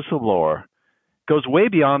to the whistleblower goes way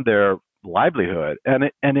beyond their livelihood, and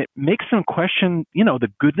it makes them question,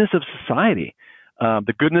 the goodness of society,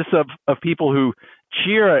 the goodness of people who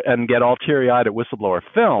cheer and get all teary-eyed at whistleblower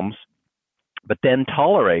films, but then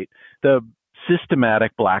tolerate the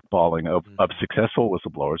systematic blackballing of successful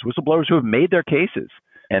whistleblowers who have made their cases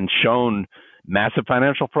and shown massive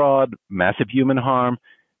financial fraud, massive human harm.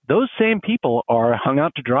 Those same people are hung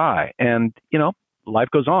out to dry, and life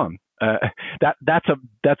goes on. That's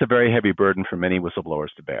a very heavy burden for many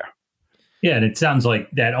whistleblowers to bear. Yeah, and it sounds like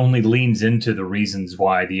that only leans into the reasons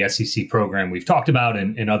why the SEC program we've talked about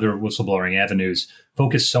and other whistleblowing avenues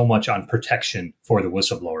focus so much on protection for the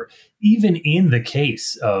whistleblower. Even in the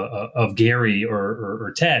case of Gary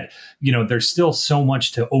or Ted, there's still so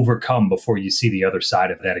much to overcome before you see the other side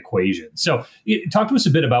of that equation. So talk to us a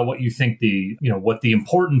bit about what you think what the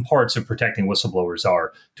important parts of protecting whistleblowers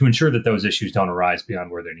are to ensure that those issues don't arise beyond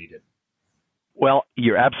where they're needed. Well,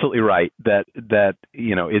 you're absolutely right that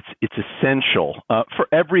it's essential. For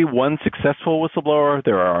every one successful whistleblower,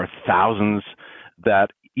 there are thousands that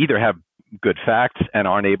either have good facts and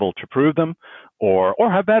aren't able to prove them, or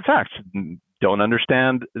have bad facts, don't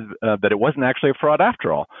understand that it wasn't actually a fraud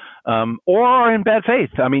after all, or are in bad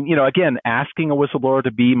faith. I mean, again, asking a whistleblower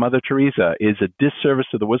to be Mother Teresa is a disservice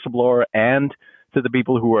to the whistleblower and to the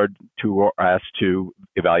people who are asked to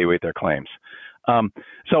evaluate their claims.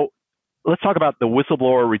 So let's talk about the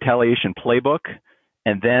whistleblower retaliation playbook,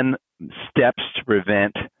 and then steps to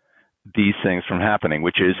prevent these things from happening,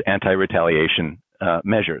 which is anti-retaliation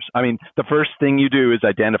measures. I mean, the first thing you do is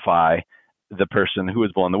identify the person who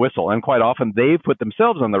has blown the whistle. And quite often they've put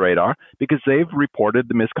themselves on the radar because they've reported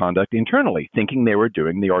the misconduct internally, thinking they were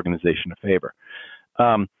doing the organization a favor.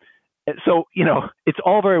 So, it's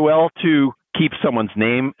all very well to keep someone's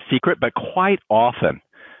name secret, but quite often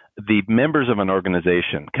the members of an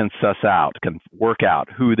organization can work out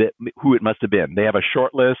who it must have been. They have a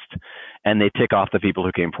short list and they tick off the people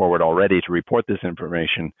who came forward already to report this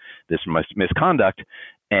information, this misconduct,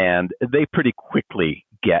 and they pretty quickly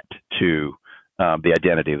get to the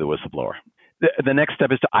identity of the whistleblower. The next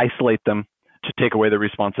step is to isolate them, to take away their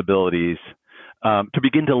responsibilities, to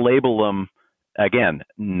begin to label them, again,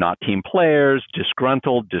 not team players,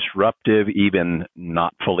 disgruntled, disruptive, even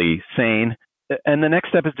not fully sane. And the next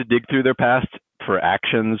step is to dig through their past for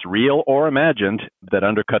actions, real or imagined, that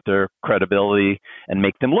undercut their credibility and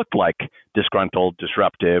make them look like disgruntled,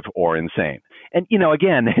 disruptive, or insane. And,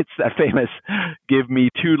 again, it's that famous, give me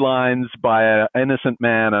 2 lines by an innocent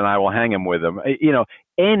man and I will hang him with them.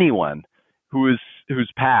 Anyone whose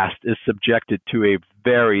past is subjected to a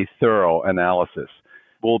very thorough analysis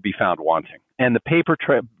will be found wanting. And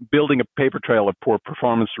the building a paper trail of poor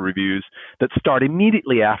performance reviews that start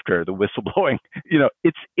immediately after the whistleblowing,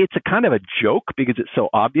 it's a kind of a joke because it's so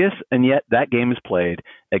obvious, and yet that game is played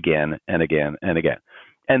again and again and again.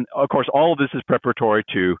 And of course, all of this is preparatory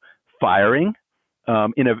to firing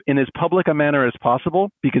in as public a manner as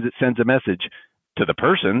possible, because it sends a message to the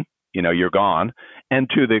person, you're gone, and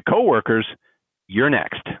to the coworkers, you're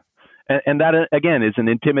next. And that, again, is an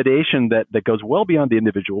intimidation that goes well beyond the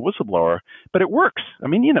individual whistleblower, but it works. I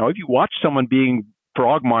mean, if you watch someone being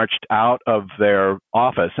frog marched out of their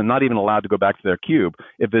office and not even allowed to go back to their cube,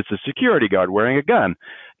 if it's a security guard wearing a gun,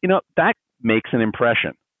 that makes an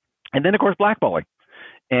impression. And then, of course, blackballing.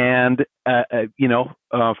 And,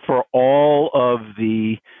 for all of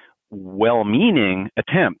the well-meaning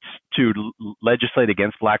attempts to legislate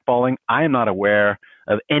against blackballing, I am not aware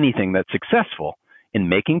of anything that's successful in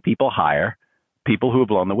making people hire people who have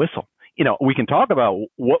blown the whistle. We can talk about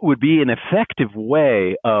what would be an effective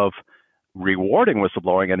way of rewarding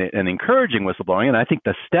whistleblowing and encouraging whistleblowing. And I think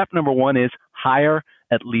the step number 1 is hire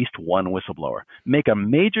at least one whistleblower. Make a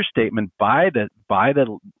major statement by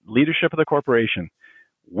the leadership of the corporation.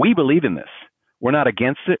 We believe in this. We're not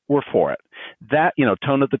against it. We're for it. That,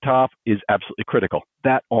 tone at the top is absolutely critical.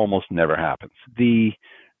 That almost never happens. The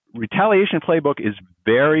retaliation playbook is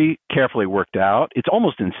very carefully worked out. It's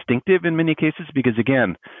almost instinctive in many cases because,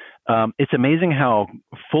 again, it's amazing how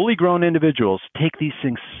fully grown individuals take these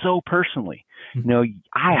things so personally.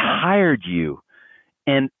 I hired you,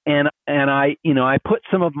 and I put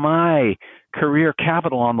some of my career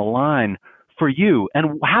capital on the line for you.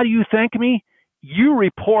 And how do you thank me? You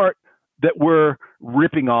report that we're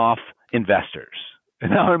ripping off investors.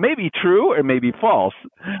 Now, it may be true or it may be false,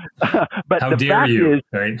 but how the fact is,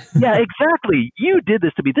 right? Yeah, exactly. You did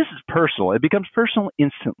this to me. This is personal. It becomes personal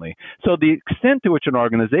instantly. So the extent to which an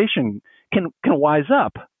organization can wise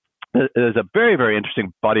up, there's a very, very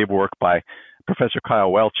interesting body of work by Professor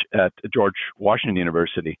Kyle Welch at George Washington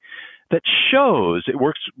University that shows, it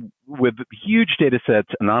works with huge data sets,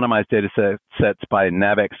 anonymized data sets by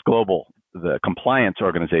Navex Global, the compliance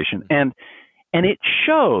organization, and it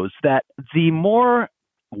shows that the more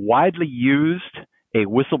widely used a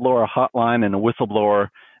whistleblower hotline and a whistleblower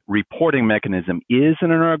reporting mechanism is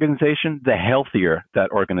in an organization, the healthier that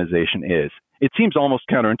organization is. It seems almost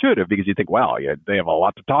counterintuitive because you think, wow, they have a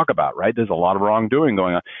lot to talk about, right? There's a lot of wrongdoing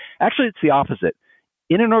going on. Actually, it's the opposite.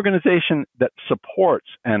 In an organization that supports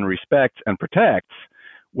and respects and protects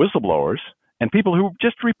whistleblowers and people who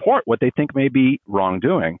just report what they think may be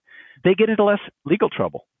wrongdoing, they get into less legal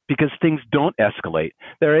trouble because things don't escalate.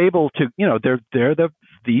 They're able to,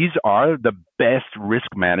 these are the best risk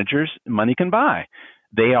managers money can buy.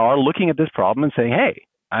 They are looking at this problem and saying, hey,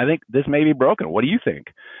 I think this may be broken. What do you think?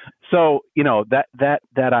 So,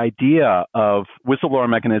 that idea of whistleblower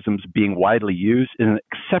mechanisms being widely used is an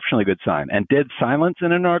exceptionally good sign. And dead silence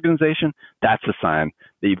in an organization, that's a sign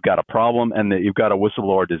that you've got a problem and that you've got a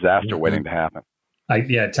whistleblower disaster waiting to happen.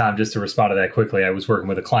 Tom, just to respond to that quickly, I was working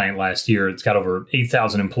with a client last year. It's got over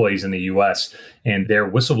 8,000 employees in the U.S., and their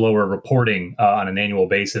whistleblower reporting on an annual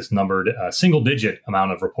basis numbered a single-digit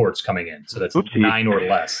amount of reports coming in. So that's 9 or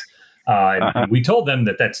less. And we told them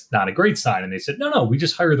that that's not a great sign. And they said, no, we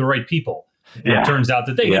just hire the right people. And it turns out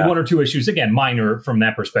that they had 1 or 2 issues, again, minor from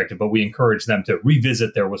that perspective, but we encourage them to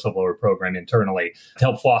revisit their whistleblower program internally to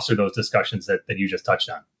help foster those discussions that you just touched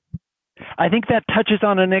on. I think that touches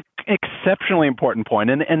on an exceptionally important point.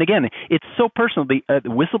 And again, it's so personal. The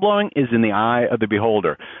whistleblowing is in the eye of the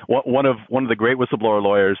beholder. One of the great whistleblower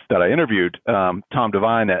lawyers that I interviewed, Tom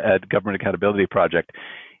Devine at Government Accountability Project,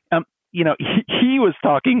 he was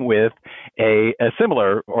talking with a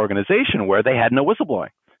similar organization where they had no whistleblowing.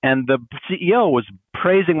 And the CEO was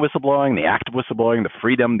praising whistleblowing, the act of whistleblowing, the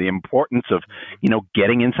freedom, the importance of,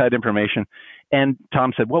 getting inside information. And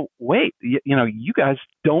Tom said, well, wait, you guys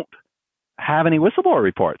don't have any whistleblower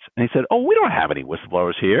reports. And he said, oh, we don't have any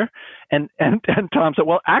whistleblowers here. And Tom said,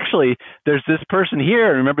 well, actually, there's this person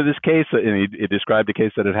here. Remember this case? And he described a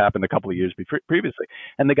case that had happened a couple of years previously.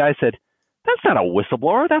 And the guy said, that's not a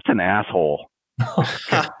whistleblower. That's an asshole. And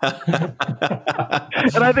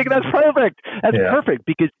I think that's perfect. That's perfect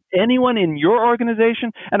because anyone in your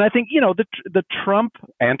organization, and I think, the Trump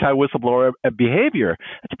anti-whistleblower behavior,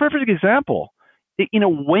 that's a perfect example.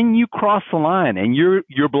 When you cross the line and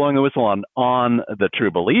you're blowing the whistle on the true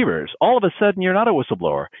believers, all of a sudden you're not a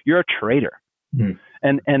whistleblower. You're a traitor. Mm.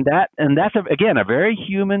 And that's again a very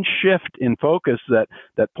human shift in focus that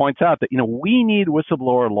points out that we need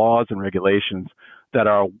whistleblower laws and regulations that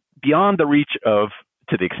are beyond the reach of,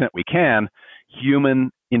 to the extent we can,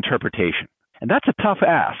 human interpretation. And that's a tough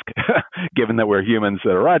ask, given that we're humans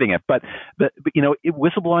that are writing it. But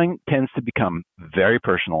whistleblowing tends to become very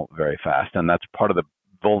personal very fast, and that's part of the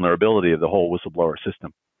vulnerability of the whole whistleblower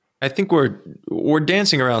system. I think we're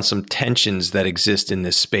dancing around some tensions that exist in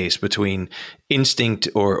this space between instinct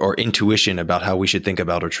or intuition about how we should think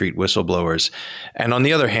about or treat whistleblowers, and on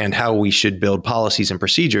the other hand, how we should build policies and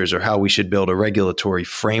procedures or how we should build a regulatory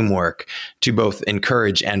framework to both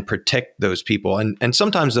encourage and protect those people. And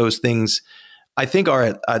sometimes those things, I think,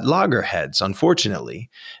 are at loggerheads,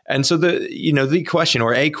 unfortunately. And so the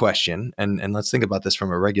question, and let's think about this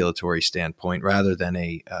from a regulatory standpoint rather than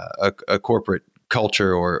a corporate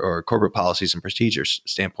culture or corporate policies and procedures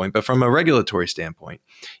standpoint, but from a regulatory standpoint,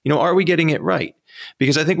 are we getting it right?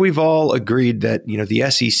 Because I think we've all agreed that, the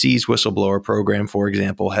SEC's whistleblower program, for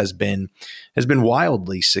example, has been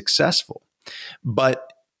wildly successful.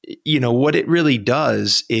 But, what it really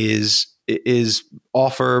does is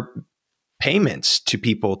offer payments to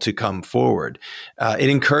people to come forward. It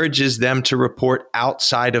encourages them to report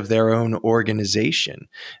outside of their own organization.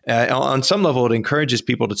 On some level, it encourages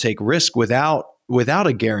people to take risk without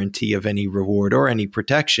a guarantee of any reward or any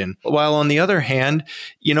protection. While on the other hand,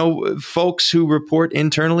 folks who report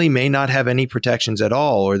internally may not have any protections at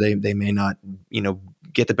all, or they may not,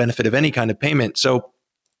 get the benefit of any kind of payment. So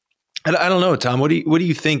I don't know, Tom, what do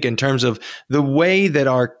you think in terms of the way that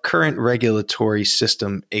our current regulatory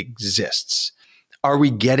system exists? Are we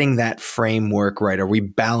getting that framework right? Are we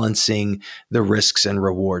balancing the risks and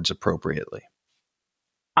rewards appropriately?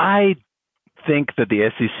 I think that the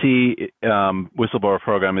SEC whistleblower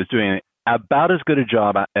program is doing about as good a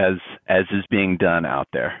job as is being done out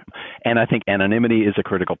there. And I think anonymity is a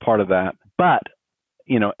critical part of that. But,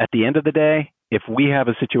 at the end of the day, if we have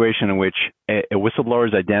a situation in which a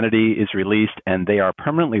whistleblower's identity is released and they are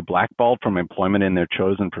permanently blackballed from employment in their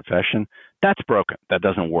chosen profession, that's broken. That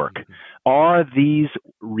doesn't work. Mm-hmm. Are these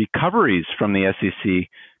recoveries from the SEC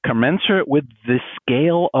commensurate with the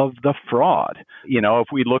scale of the fraud? If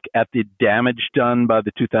we look at the damage done by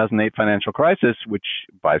the 2008 financial crisis, which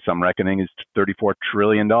by some reckoning is $34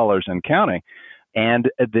 trillion and counting, and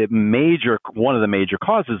one of the major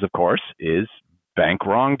causes, of course, is bank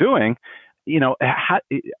wrongdoing. I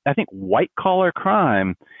think white-collar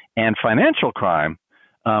crime and financial crime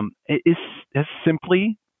has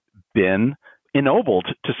simply been ennobled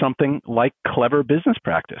to something like clever business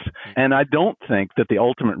practice. And I don't think that the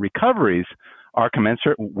ultimate recoveries are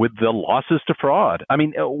commensurate with the losses to fraud. I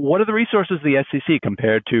mean, what are the resources of the SEC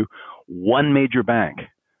compared to one major bank?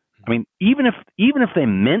 I mean, even if they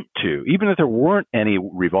meant to, even if there weren't any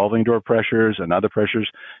revolving door pressures and other pressures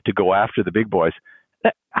to go after the big boys,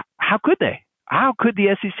 how could they? How could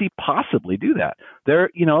the SEC possibly do that? Their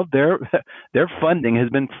funding has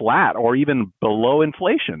been flat or even below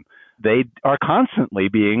inflation. They are constantly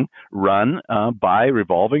being run by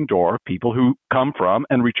revolving door people who come from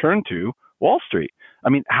and return to Wall Street. I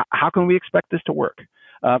mean, how can we expect this to work?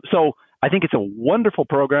 So I think it's a wonderful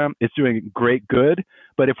program. It's doing great good.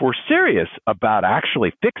 But if we're serious about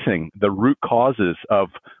actually fixing the root causes of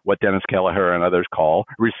what Dennis Kelleher and others call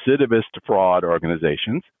recidivist fraud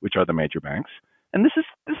organizations, which are the major banks, and this is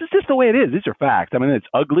just the way it is. These are facts. I mean, it's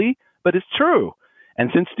ugly, but it's true.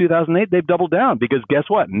 And since 2008, they've doubled down because guess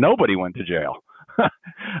what? Nobody went to jail.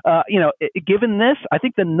 Given this, I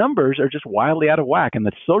think the numbers are just wildly out of whack, and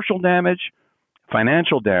the social damage,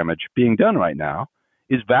 financial damage being done right now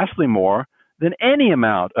is vastly more than any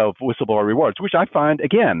amount of whistleblower rewards, which I find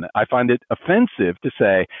it offensive to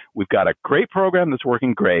say, we've got a great program that's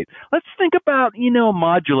working great. Let's think about,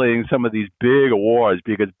 modulating some of these big awards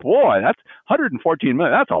because, boy, that's $114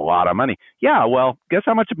 million. That's a lot of money. Yeah, well, guess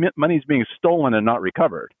how much money is being stolen and not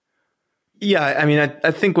recovered? Yeah, I mean,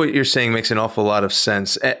 I think what you're saying makes an awful lot of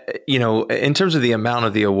sense. In terms of the amount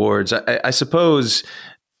of the awards, I suppose,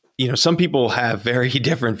 some people have very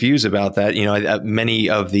different views about that. Many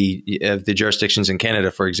of the jurisdictions in Canada,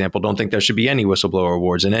 for example, don't think there should be any whistleblower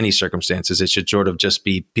awards in any circumstances. It should sort of just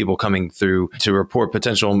be people coming through to report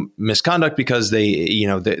potential misconduct because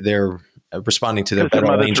they're responding to their better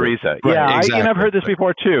Mother angel. Teresa. Right, Yeah, exactly. I've heard this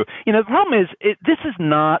before too. The problem is this is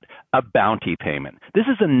not a bounty payment. This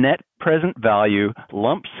is a net present value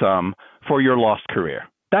lump sum for your lost career.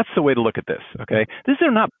 That's the way to look at this, okay? These are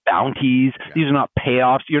not bounties. These are not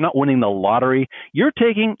payoffs. You're not winning the lottery. You're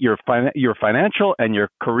taking your financial and your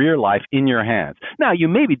career life in your hands. Now, you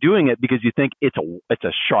may be doing it because you think it's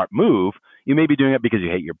a sharp move. You may be doing it because you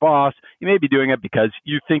hate your boss. You may be doing it because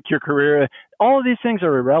you think your career, all of these things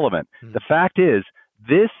are irrelevant. The fact is,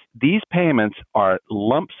 these payments are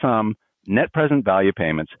lump sum net present value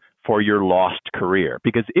payments for your lost career.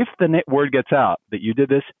 Because if the word gets out that you did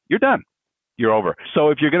this, you're done. You're over. So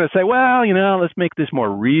if you're going to say, well, let's make this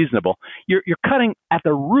more reasonable, you're cutting at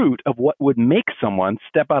the root of what would make someone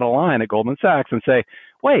step out of line at Goldman Sachs and say,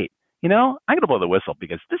 wait, I'm going to blow the whistle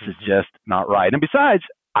because this is just not right. And besides,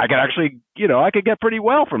 I could actually, I could get pretty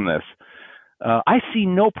well from this. I see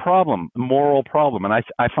no moral problem. And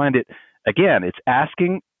I find it, again, it's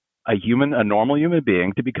asking a normal human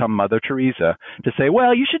being to become Mother Teresa, to say,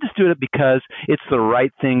 well, you should just do it because it's the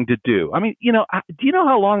right thing to do. I mean, do you know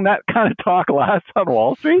how long that kind of talk lasts on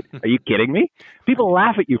Wall Street? Are you kidding me? People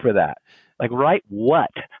laugh at you for that. Like, right,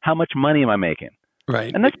 what? How much money am I making?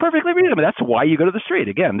 Right. And that's perfectly reasonable. That's why you go to the street.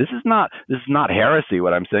 Again, this is not heresy,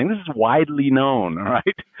 what I'm saying. This is widely known, right?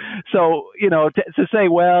 So, to say,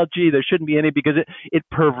 well, gee, there shouldn't be any because it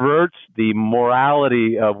perverts the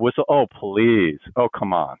morality of whistle. Oh, please. Oh,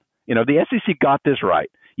 come on. The SEC got this right.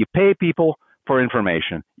 You pay people for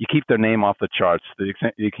information. You keep their name off the charts to the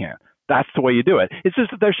extent you can. That's the way you do it. It's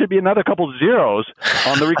just that there should be another couple zeros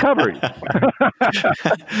on the recoveries.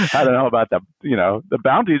 I don't know about the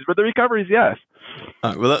bounties, but the recoveries, yes.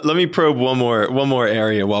 Well, let me probe one more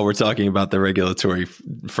area while we're talking about the regulatory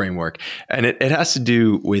framework, and it has to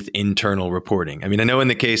do with internal reporting. I mean, I know in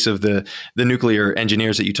the case of the nuclear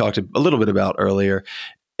engineers that you talked a little bit about earlier,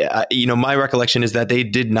 my recollection is that they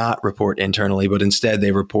did not report internally, but instead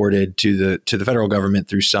they reported to the federal government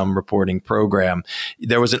through some reporting program.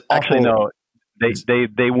 There was an actually no.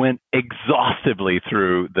 They went exhaustively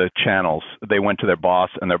through the channels. They went to their boss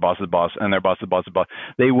and their boss's boss and their boss's boss's boss.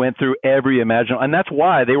 They went through every imaginable, and that's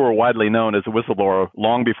why they were widely known as a whistleblower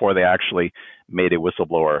long before they actually made a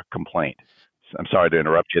whistleblower complaint. I'm sorry to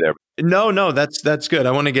interrupt you there. No, that's good.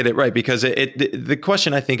 I want to get it right because the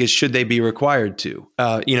question I think is, should they be required to?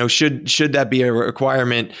 Should that be a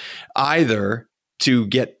requirement either to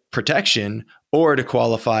get protection or to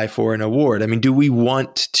qualify for an award? I mean, do we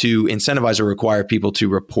want to incentivize or require people to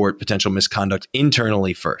report potential misconduct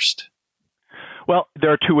internally first? Well,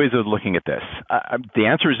 there are two ways of looking at this. The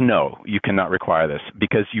answer is no, you cannot require this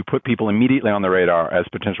because you put people immediately on the radar as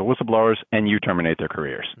potential whistleblowers and you terminate their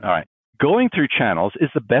careers. All right. Going through channels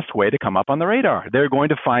is the best way to come up on the radar. They're going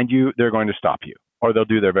to find you, they're going to stop you, or they'll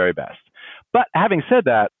do their very best. But having said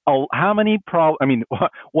that, one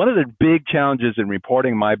of the big challenges in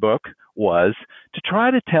reporting my book was to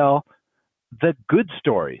try to tell the good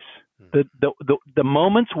stories, the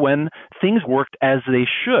moments when things worked as they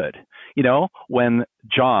should. When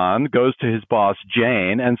John goes to his boss,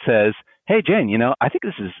 Jane, and says, hey, Jane, I think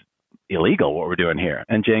this is illegal what we're doing here.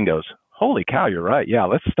 And Jane goes, holy cow, you're right. Yeah,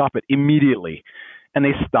 let's stop it immediately. And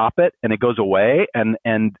they stop it and it goes away and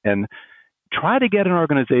try to get an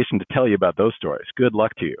organization to tell you about those stories. Good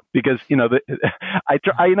luck to you. Because,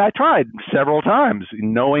 I tried several times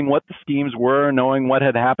knowing what the schemes were, knowing what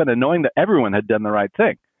had happened and knowing that everyone had done the right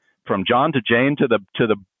thing from John to Jane to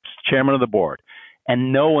the chairman of the board.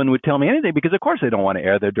 And no one would tell me anything because, of course, they don't want to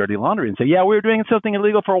air their dirty laundry and say, yeah, we were doing something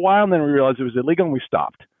illegal for a while and then we realized it was illegal and we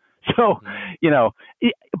stopped. So,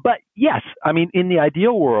 but yes, I mean, in the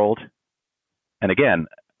ideal world, and again,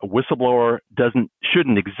 a whistleblower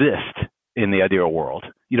shouldn't exist in the ideal world.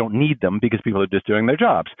 You don't need them because people are just doing their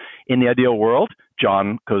jobs. In the ideal world,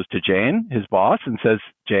 John goes to Jane, his boss, and says,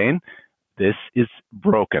 Jane, this is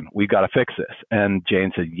broken. We've got to fix this. And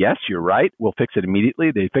Jane said, yes, you're right. We'll fix it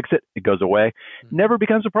immediately. They fix it. It goes away. Never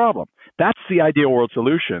becomes a problem. That's the ideal world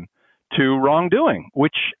solution to wrongdoing,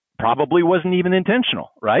 which probably wasn't even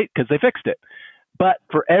intentional, right? Because they fixed it. But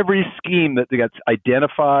for every scheme that gets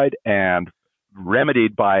identified and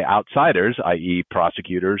remedied by outsiders, i.e.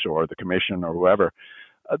 prosecutors or the commission or whoever,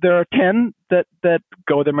 there are 10 that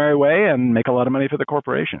go their merry way and make a lot of money for the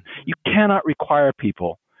corporation. You cannot require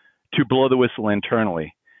people to blow the whistle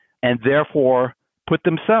internally and therefore put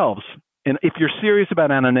themselves in. If you're serious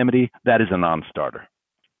about anonymity, that is a non-starter.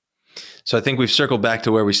 So I think we've circled back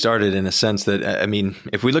to where we started in a sense that, I mean,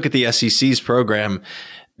 if we look at the SEC's program,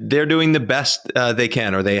 they're doing the best they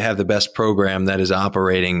can, or they have the best program that is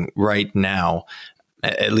operating right now.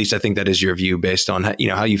 At least I think that is your view based on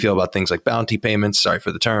how you feel about things like bounty payments, sorry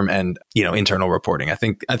for the term, and internal reporting. I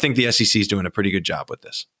think the SEC is doing a pretty good job with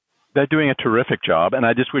this. They're doing a terrific job, and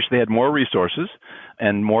I just wish they had more resources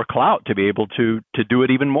and more clout to be able to do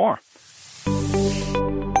it even more.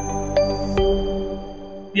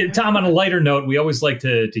 Yeah, Tom, on a lighter note, we always like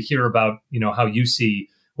to hear about how you see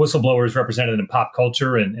whistleblowers represented in pop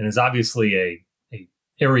culture, and is obviously a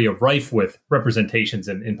area rife with representations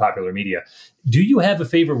in popular media. Do you have a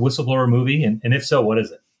favorite whistleblower movie? And if so, what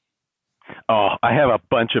is it? Oh, I have a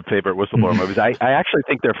bunch of favorite whistleblower movies. I actually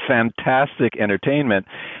think they're fantastic entertainment.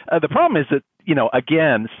 The problem is that,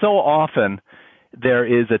 again, so often there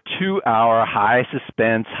is a 2-hour high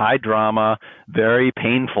suspense, high drama, very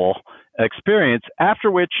painful experience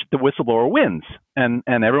after which the whistleblower wins and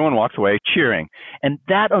everyone walks away cheering. And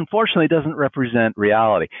that unfortunately doesn't represent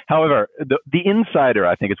reality. However, the Insider,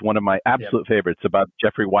 I think, is one of my absolute favorites, about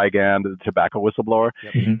Jeffrey Wigand, the tobacco whistleblower,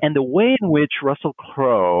 and the way in which Russell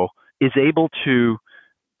Crowe is able to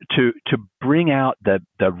bring out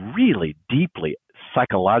the really deeply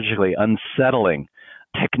psychologically unsettling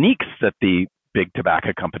techniques that the big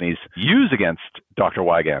tobacco companies use against Dr.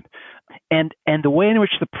 Wigand. And the way in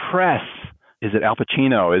which the press, is it Al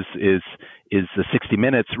Pacino is the 60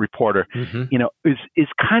 Minutes reporter, is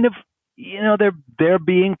kind of, they're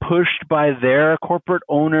being pushed by their corporate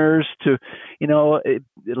owners to,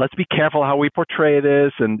 let's be careful how we portray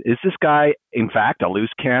this. And is this guy, in fact, a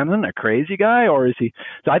loose cannon, a crazy guy, or is he?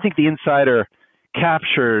 So I think the Insider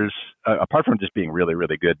captures, apart from just being really,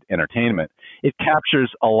 really good entertainment, it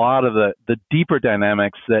captures a lot of the deeper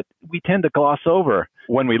dynamics that we tend to gloss over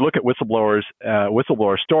when we look at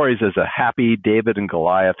whistleblower stories as a happy David and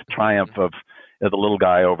Goliath triumph of the little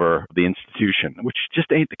guy over the institution, which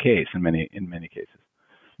just ain't the case in many cases.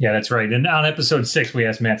 Yeah, that's right. And on episode 6, we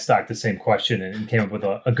asked Matt Stock the same question and came up with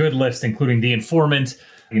a good list, including The Informant.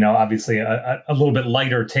 Obviously a little bit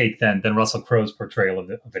lighter take than Russell Crowe's portrayal of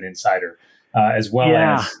an insider, as well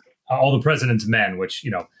as All the President's Men, which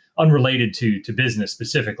unrelated to business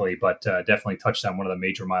specifically, but definitely touched on one of the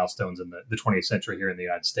major milestones in the 20th century here in the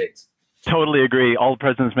United States. Totally agree. All the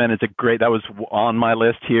President's Men is that was on my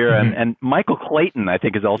list here. And Michael Clayton, I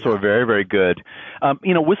think, is also a very, very good.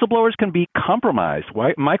 Whistleblowers can be compromised.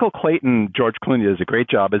 Michael Clayton, George Clooney does a great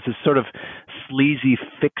job as this sort of sleazy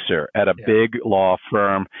fixer at a big law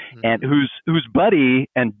firm, and whose buddy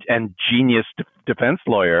and genius defense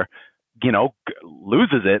lawyer,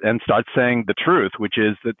 loses it and starts saying the truth, which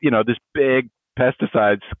is that, this big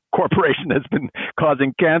pesticides corporation has been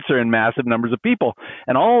causing cancer in massive numbers of people.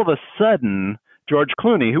 And all of a sudden, George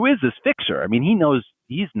Clooney, who is this fixer, I mean, he knows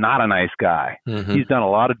he's not a nice guy. He's done a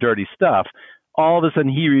lot of dirty stuff. All of a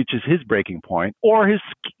sudden, he reaches his breaking point, or his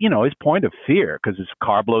point of fear, because his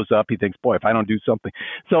car blows up. He thinks, boy, if I don't do something.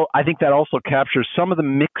 So I think that also captures some of the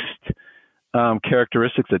mixed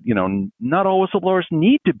characteristics that, not all whistleblowers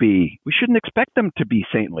need to be. We shouldn't expect them to be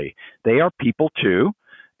saintly. They are people too,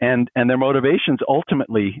 and their motivations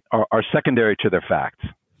ultimately are secondary to their facts.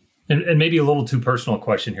 And maybe a little too personal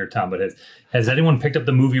question here, Tom, but has anyone picked up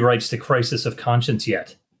the movie rights to Crisis of Conscience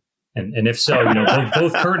yet? And if so,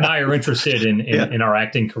 both Kurt and I are interested in our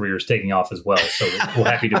acting careers taking off as well. So we're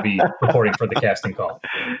happy to be reporting for the casting call.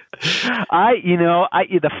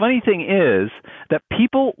 The funny thing is that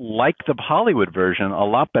people like the Hollywood version a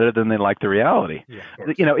lot better than they like the reality.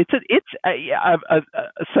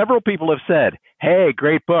 Several people have said, "Hey,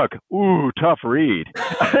 great book. Ooh, tough read."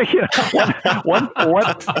 One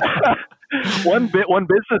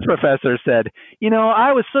business professor said,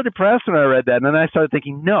 I was so depressed when I read that, and then I started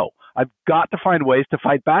thinking, no, I've got to find ways to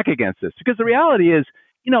fight back against this, because the reality is,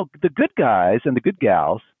 the good guys and the good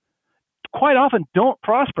gals quite often don't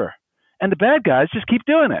prosper, and the bad guys just keep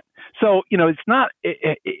doing it. So, it's not,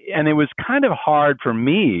 and it was kind of hard for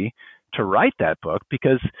me to write that book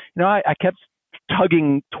because, I kept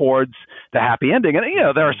tugging towards the happy ending. And,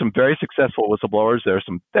 there are some very successful whistleblowers.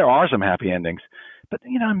 There are some happy endings. But,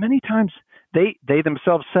 many times they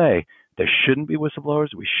themselves say there shouldn't be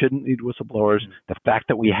whistleblowers. We shouldn't need whistleblowers. The fact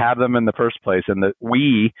that we have them in the first place and that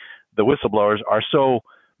we, the whistleblowers, are so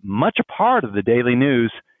much a part of the daily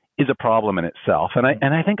news is a problem in itself. And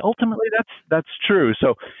I think ultimately that's true.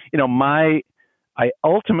 So, I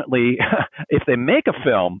ultimately, if they make a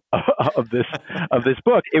film of this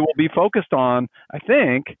book, it will be focused on, I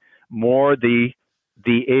think, more the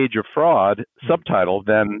Age of Fraud subtitle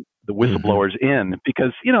than the whistleblowers in,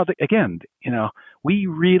 because we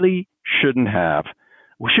really shouldn't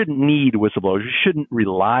need whistleblowers. We shouldn't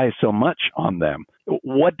rely so much on them.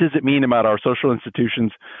 What does it mean about our social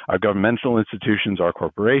institutions, our governmental institutions, our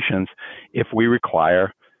corporations, if we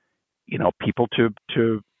require, people to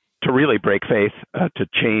really break faith, to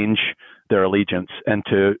change their allegiance, and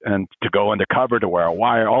to go undercover, to wear a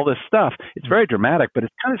wire, all this stuff? It's very dramatic, but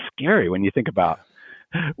it's kind of scary when you think about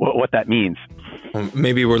what that means. Well,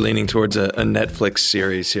 maybe we're leaning towards a Netflix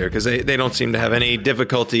series here, because they don't seem to have any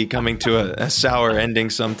difficulty coming to a sour ending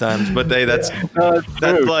sometimes. But that's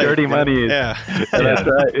like, dirty money. Yeah, that's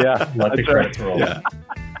right. Yeah, let the credits roll. Yeah.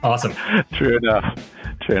 Awesome. True enough.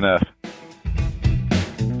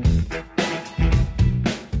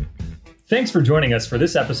 Thanks for joining us for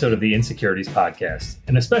this episode of the Insecurities Podcast,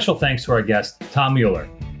 and a special thanks to our guest, Tom Mueller,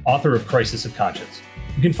 author of Crisis of Conscience.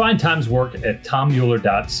 You can find Tom's work at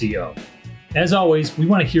tommueller.co. As always, we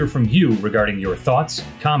want to hear from you regarding your thoughts,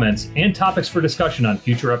 comments, and topics for discussion on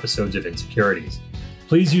future episodes of Insecurities.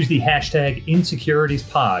 Please use the hashtag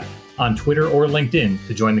InsecuritiesPod on Twitter or LinkedIn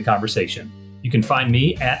to join the conversation. You can find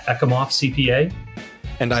me at EcomoffCPA.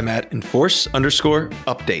 And I'm at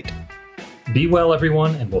Enforce_update. Be well,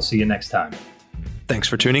 everyone, and we'll see you next time. Thanks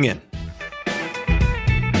for tuning in.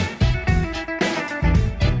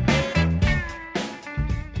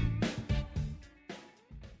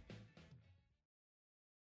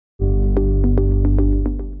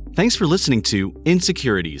 Thanks for listening to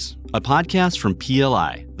Insecurities, a podcast from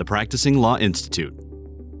PLI, the Practicing Law Institute.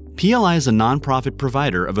 PLI is a nonprofit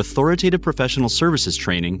provider of authoritative professional services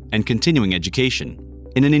training and continuing education.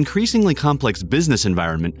 In an increasingly complex business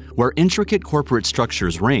environment where intricate corporate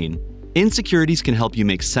structures reign, Insecurities can help you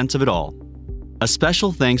make sense of it all. A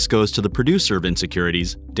special thanks goes to the producer of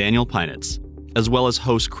Insecurities, Daniel Peinitz, as well as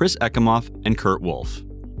hosts Chris Eckimoff and Kurt Wolf.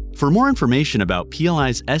 For more information about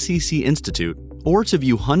PLI's SEC Institute, or to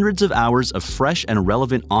view hundreds of hours of fresh and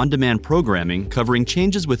relevant on-demand programming covering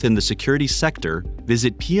changes within the security sector,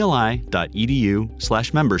 visit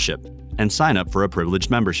pli.edu/membership and sign up for a privileged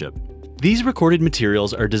membership. These recorded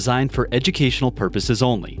materials are designed for educational purposes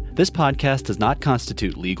only. This podcast does not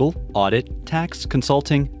constitute legal, audit, tax,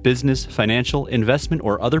 consulting, business, financial, investment,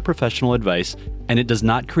 or other professional advice, and it does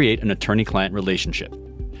not create an attorney-client relationship.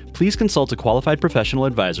 Please consult a qualified professional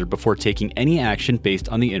advisor before taking any action based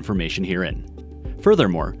on the information herein.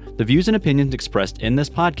 Furthermore, the views and opinions expressed in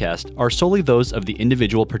this podcast are solely those of the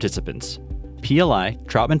individual participants. PLI,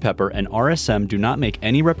 Troutman Pepper, and RSM do not make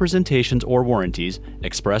any representations or warranties,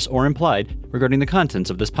 express or implied, regarding the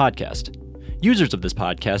contents of this podcast. Users of this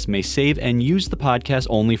podcast may save and use the podcast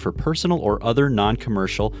only for personal or other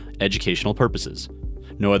non-commercial educational purposes.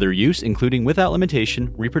 No other use, including without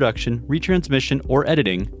limitation, reproduction, retransmission, or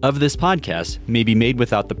editing of this podcast may be made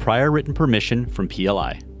without the prior written permission from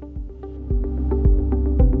PLI.